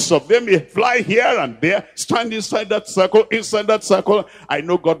arrows of them may fly here and there. Stand inside that circle, I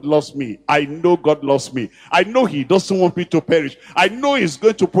know God loves me. I know God loves me. I know he doesn't want me to perish. I know he's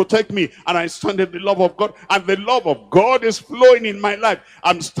going to protect me. And I stand in the love of God. And the love of God is flowing in my life.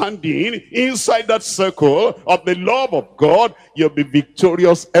 I'm standing inside that circle of the love of God. You'll be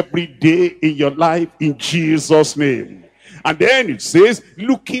victorious every day in your life in Jesus' name. And then it says,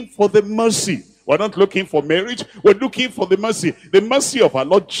 looking for the mercy. We're not looking for marriage. We're looking for the mercy of our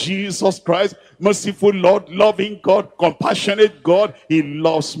Lord Jesus Christ. Merciful Lord, loving God, compassionate God. He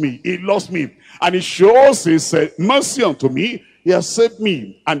loves me. He loves me. And he shows his mercy unto me. He has saved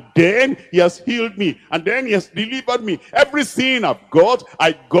me. And then he has healed me. And then he has delivered me. Everything I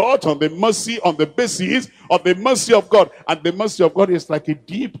got on the mercy, on the basis of the mercy of God. And the mercy of God is like a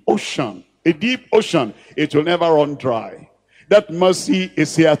deep ocean. A deep ocean. It will never run dry. That mercy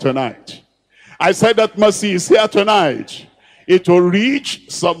is here tonight. I said that mercy is here tonight. It will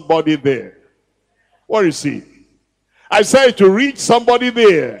reach somebody there. Where is he? I said to reach somebody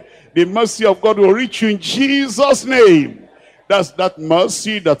there. The mercy of God will reach you in Jesus' name. That's that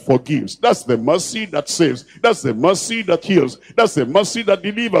mercy that forgives. That's the mercy that saves. That's the mercy that heals. That's the mercy that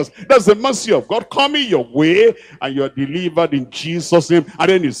delivers. That's the mercy of God coming your way, and you are delivered in Jesus' name. And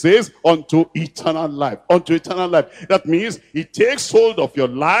then it says, unto eternal life. Unto eternal life. That means it takes hold of your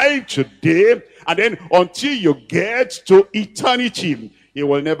life today, and then until you get to eternity, he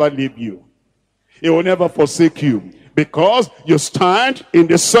will never leave you. He will never forsake you. Because you stand in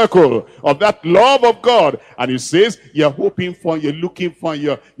the circle of that love of God. And it says you're hoping for, you're looking for,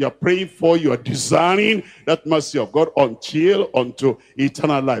 you're praying for, you're desiring that mercy of God unto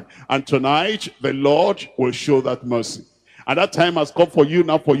eternal life. And tonight the Lord will show that mercy. And that time has come for you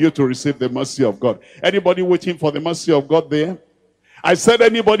now, for you to receive the mercy of God. Anybody waiting for the mercy of God there? I said,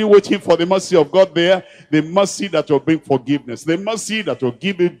 anybody waiting for the mercy of God there? The mercy that will bring forgiveness. The mercy that will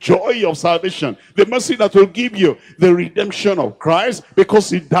give you joy of salvation. The mercy that will give you the redemption of Christ, because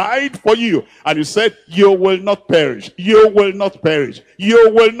he died for you. And he said, you will not perish. You will not perish.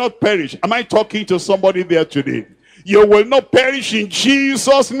 You will not perish. Am I talking to somebody there today? You will not perish in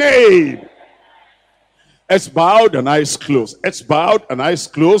Jesus' name. It's bowed and eyes closed. It's bowed and eyes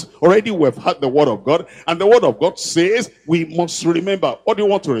closed. Already we've heard the word of God. And the word of God says we must remember. What do you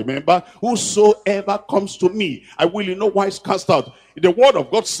want to remember? Whosoever comes to me, I will in no wise cast out. The word of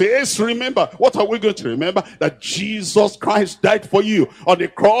God says, remember. What are we going to remember? That Jesus Christ died for you on the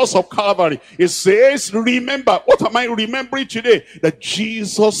cross of Calvary. It says, remember. What am I remembering today? That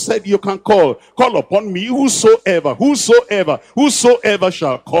Jesus said you can call. Call upon me, whosoever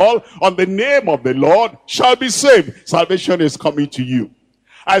shall call on the name of the Lord shall be saved. Salvation is coming to you.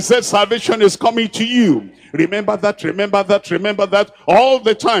 I said salvation is coming to you. Remember that, remember that, remember that all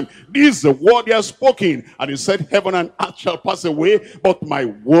the time. This is the word he has spoken. And he said, heaven and earth shall pass away, but my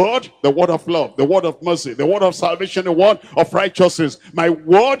word, the word of love, the word of mercy, the word of salvation, the word of righteousness, my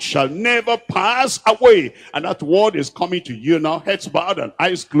word shall never pass away. And that word is coming to you now, heads bowed and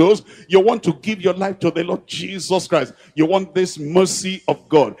eyes closed. You want to give your life to the Lord Jesus Christ. You want this mercy of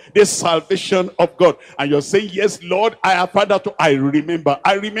God, this salvation of God. And you're saying, yes, Lord, I have had that. I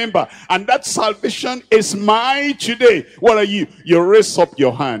remember. And that salvation is mine today. What are you? You raise up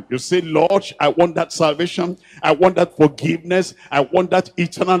your hand. You say, Lord, I want that salvation. I want that forgiveness. I want that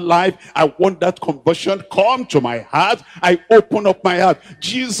eternal life. I want that conversion. Come to my heart. I open up my heart.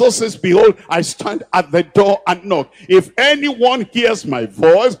 Jesus says, behold, I stand at the door and knock. If anyone hears my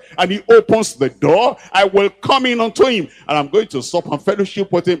voice and he opens the door, I will come in unto him. And I'm going to stop and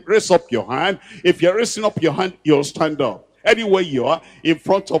fellowship with him. Raise up your hand. If you're raising up your hand, you'll stand up. Anywhere you are, in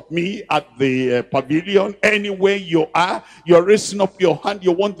front of me at the pavilion, anywhere you are, you're raising up your hand.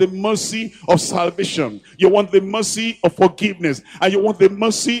 You want the mercy of salvation. You want the mercy of forgiveness. And you want the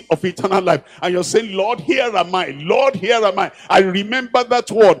mercy of eternal life. And you're saying, Lord, here am I. Lord, here am I. I remember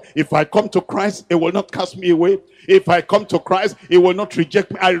that word. If I come to Christ, it will not cast me away. If I come to Christ, he will not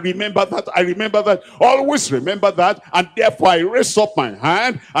reject me. I remember that. I remember that. Always remember that. And therefore, I raise up my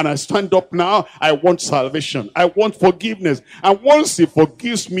hand and I stand up now. I want salvation. I want forgiveness. And once he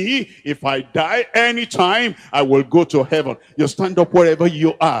forgives me, if I die anytime, I will go to heaven. You stand up wherever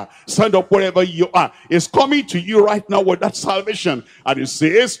you are. Stand up wherever you are. It's coming to you right now with that salvation. And it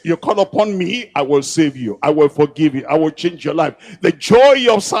says, you call upon me, I will save you. I will forgive you. I will change your life. The joy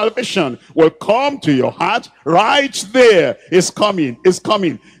of salvation will come to your heart right there. It's coming. It's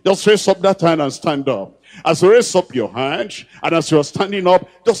coming. Just raise up that hand and stand up. As you raise up your hand, and as you're standing up,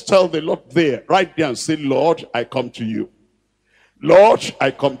 just tell the Lord there, right there, and say, Lord, I come to you. Lord,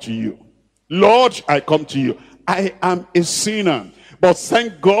 I come to you. Lord, I come to you. I am a sinner, but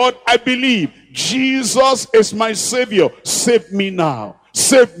thank God I believe Jesus is my Savior. Save me now.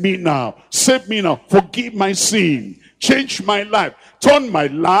 Save me now. Save me now. Forgive my sin. Change my life. Turn my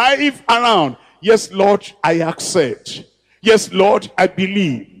life around. Yes, Lord, I accept. Yes, Lord, I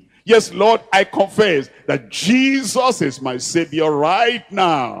believe. Yes, Lord, I confess that Jesus is my Savior right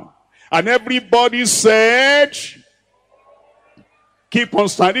now. And everybody said, keep on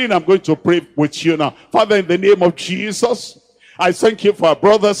standing. I'm going to pray with you now. Father, in the name of Jesus, I thank you for our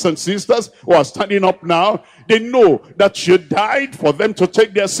brothers and sisters who are standing up now. They know that you died for them to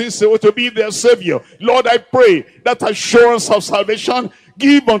take their sins away, to be their Savior. Lord, I pray that assurance of salvation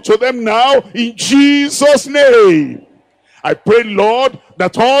give unto them now in Jesus' name. I pray, Lord,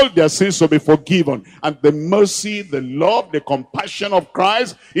 that all their sins will be forgiven. And the mercy, the love, the compassion of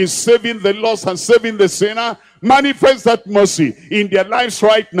Christ is saving the lost and saving the sinner. Manifest that mercy in their lives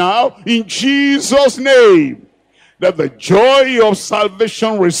right now in Jesus' name. Let the joy of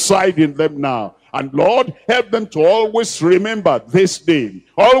salvation reside in them now. And Lord, help them to always remember this day.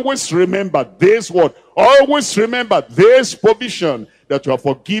 Always remember this word. Always remember this provision, that you are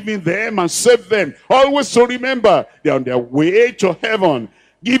forgiving them and save them. Always to remember they are on their way to heaven.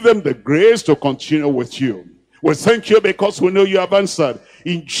 Give them the grace to continue with you. We thank you because we know you have answered.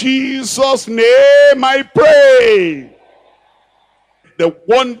 In Jesus' name I pray. The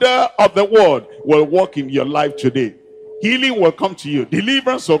wonder of the word will work in your life today. Healing will come to you.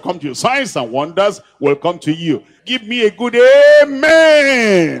 Deliverance will come to you. Signs and wonders will come to you. Give me a good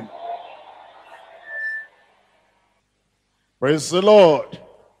amen. Praise the Lord.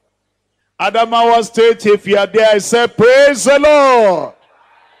 Adamawa State, if you are there, I say, praise the Lord.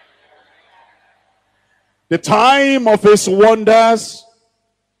 The time of his wonders,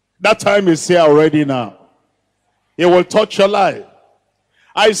 that time is here already now. It will touch your life.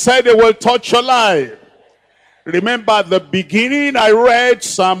 I said it will touch your life. Remember at the beginning, I read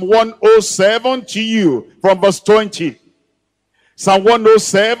Psalm 107 to you from verse 20. Psalm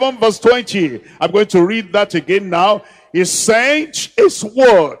 107 verse 20. I'm going to read that again now. He sent his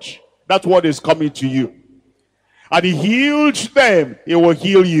word. That word is coming to you. And he healed them. He will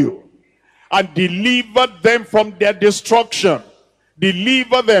heal you. And delivered them from their destruction.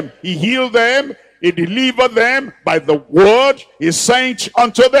 Deliver them. He healed them. He delivered them by the word he sent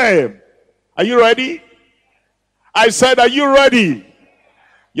unto them. Are you ready? I said, are you ready?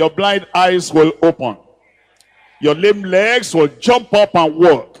 Your blind eyes will open. Your lame legs will jump up and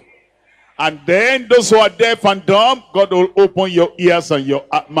walk. And then those who are deaf and dumb, God will open your ears and your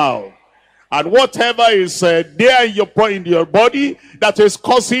mouth. And whatever is there in your body that is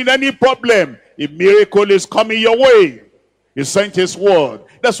causing any problem, a miracle is coming your way. He sent his word.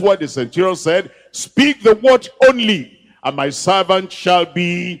 That's what the centurion said. Speak the word only, and my servant shall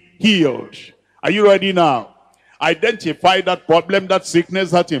be healed. Are you ready now? Identify that problem, that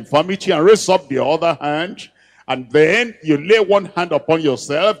sickness, that infirmity, and raise up the other hand. And then you lay one hand upon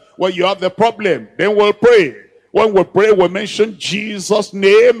yourself when you have the problem. Then we'll pray. When we pray, we mention Jesus'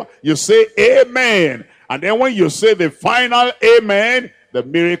 name. You say amen. And then when you say the final amen, the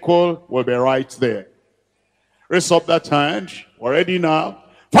miracle will be right there. Raise up that hand. We're ready now.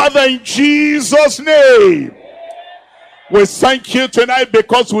 Father, in Jesus' name, we thank you tonight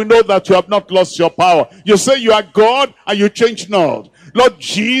because we know that you have not lost your power. You say you are God and you change not. Lord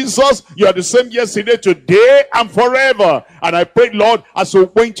Jesus, you are the same yesterday, today, and forever. And I pray, Lord, as you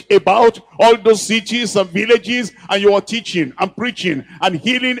went about all those cities and villages, and you are teaching and preaching and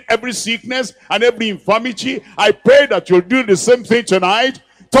healing every sickness and every infirmity, I pray that you'll do the same thing tonight.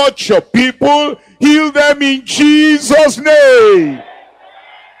 Touch your people, heal them in Jesus' name.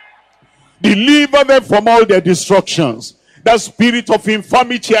 Deliver them from all their destructions. That spirit of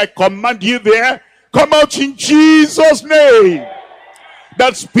infirmity, I command you there, come out in Jesus' name.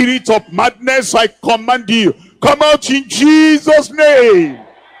 That spirit of madness, I command you, come out in Jesus' name.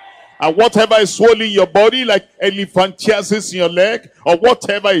 And whatever is swollen in your body, like elephantiasis in your leg, or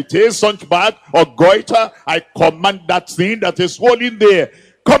whatever it is, hunchback or goiter, I command that thing that is swollen there,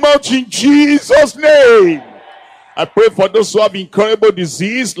 come out in Jesus' name. I pray for those who have incurable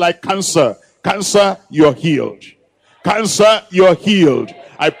disease like cancer. Cancer, you're healed. Cancer, you're healed.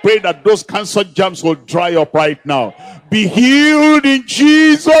 I pray that those cancer germs will dry up right now. Be healed in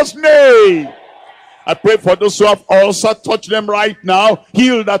Jesus' name. I pray for those who have ulcer, touch them right now.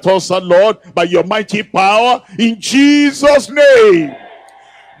 Heal that ulcer, Lord, by your mighty power in Jesus' name.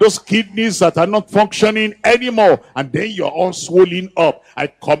 Those kidneys that are not functioning anymore, and then you're all swollen up, I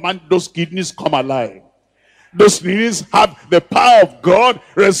command those kidneys come alive. Those kidneys have the power of God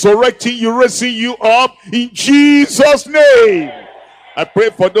resurrecting you, raising you up in Jesus' name. I pray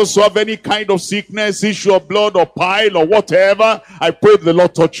for those who have any kind of sickness, issue of blood or pile or whatever. I pray the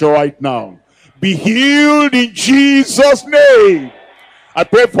Lord touch you right now. Be healed in Jesus' name. I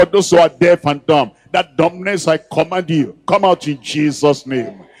pray for those who are deaf and dumb. That dumbness, I command you, come out in Jesus'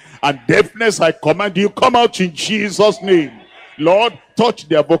 name. And deafness, I command you, come out in Jesus' name. Lord, touch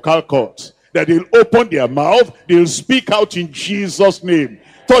their vocal cords, that they'll open their mouth, they'll speak out in Jesus' name.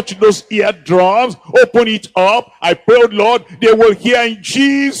 Touch those eardrums, open it up. I pray, Lord, they will hear in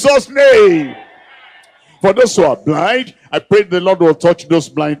Jesus' name. For those who are blind, I pray the Lord will touch those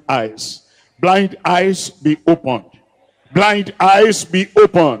blind eyes. Blind eyes be opened. Blind eyes be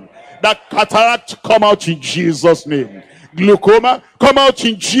opened. That cataract come out in Jesus' name. Glaucoma come out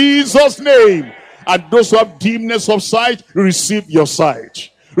in Jesus' name. And those who have dimness of sight, receive your sight.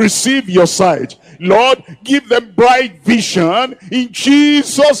 Receive your sight. Lord, give them bright vision in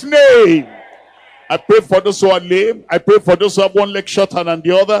Jesus' name. I pray for those who are lame. I pray for those who have one leg shorter than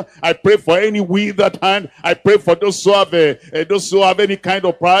the other. I pray for any withered hand. I pray for those who have any kind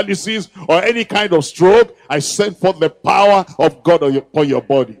of paralysis or any kind of stroke. I send forth the power of God upon your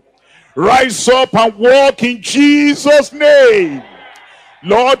body. Rise up and walk in Jesus' name.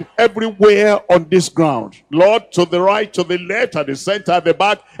 Lord, everywhere on this ground, Lord, to the right, to the left, at the center, at the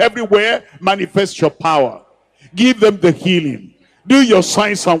back, everywhere, manifest your power. Give them the healing. Do your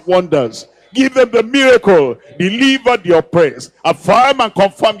signs and wonders. Give them the miracle. Deliver the oppressed. Affirm and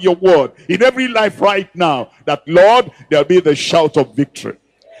confirm your word in every life right now, that, Lord, there'll be the shout of victory.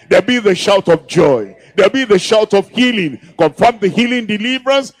 There'll be the shout of joy. There'll be the shout of healing. Confirm the healing,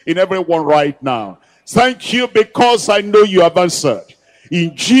 deliverance in everyone right now. Thank you, because I know you have answered.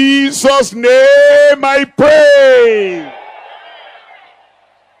 In Jesus' name I pray.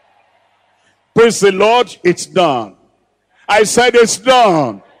 Praise the Lord, it's done. I said it's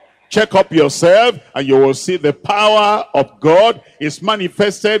done. Check up yourself and you will see the power of God is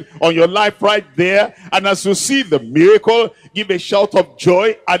manifested on your life right there. And as you see the miracle, give a shout of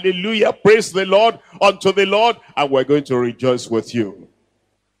joy. Hallelujah. Praise the Lord unto the Lord. And we're going to rejoice with you.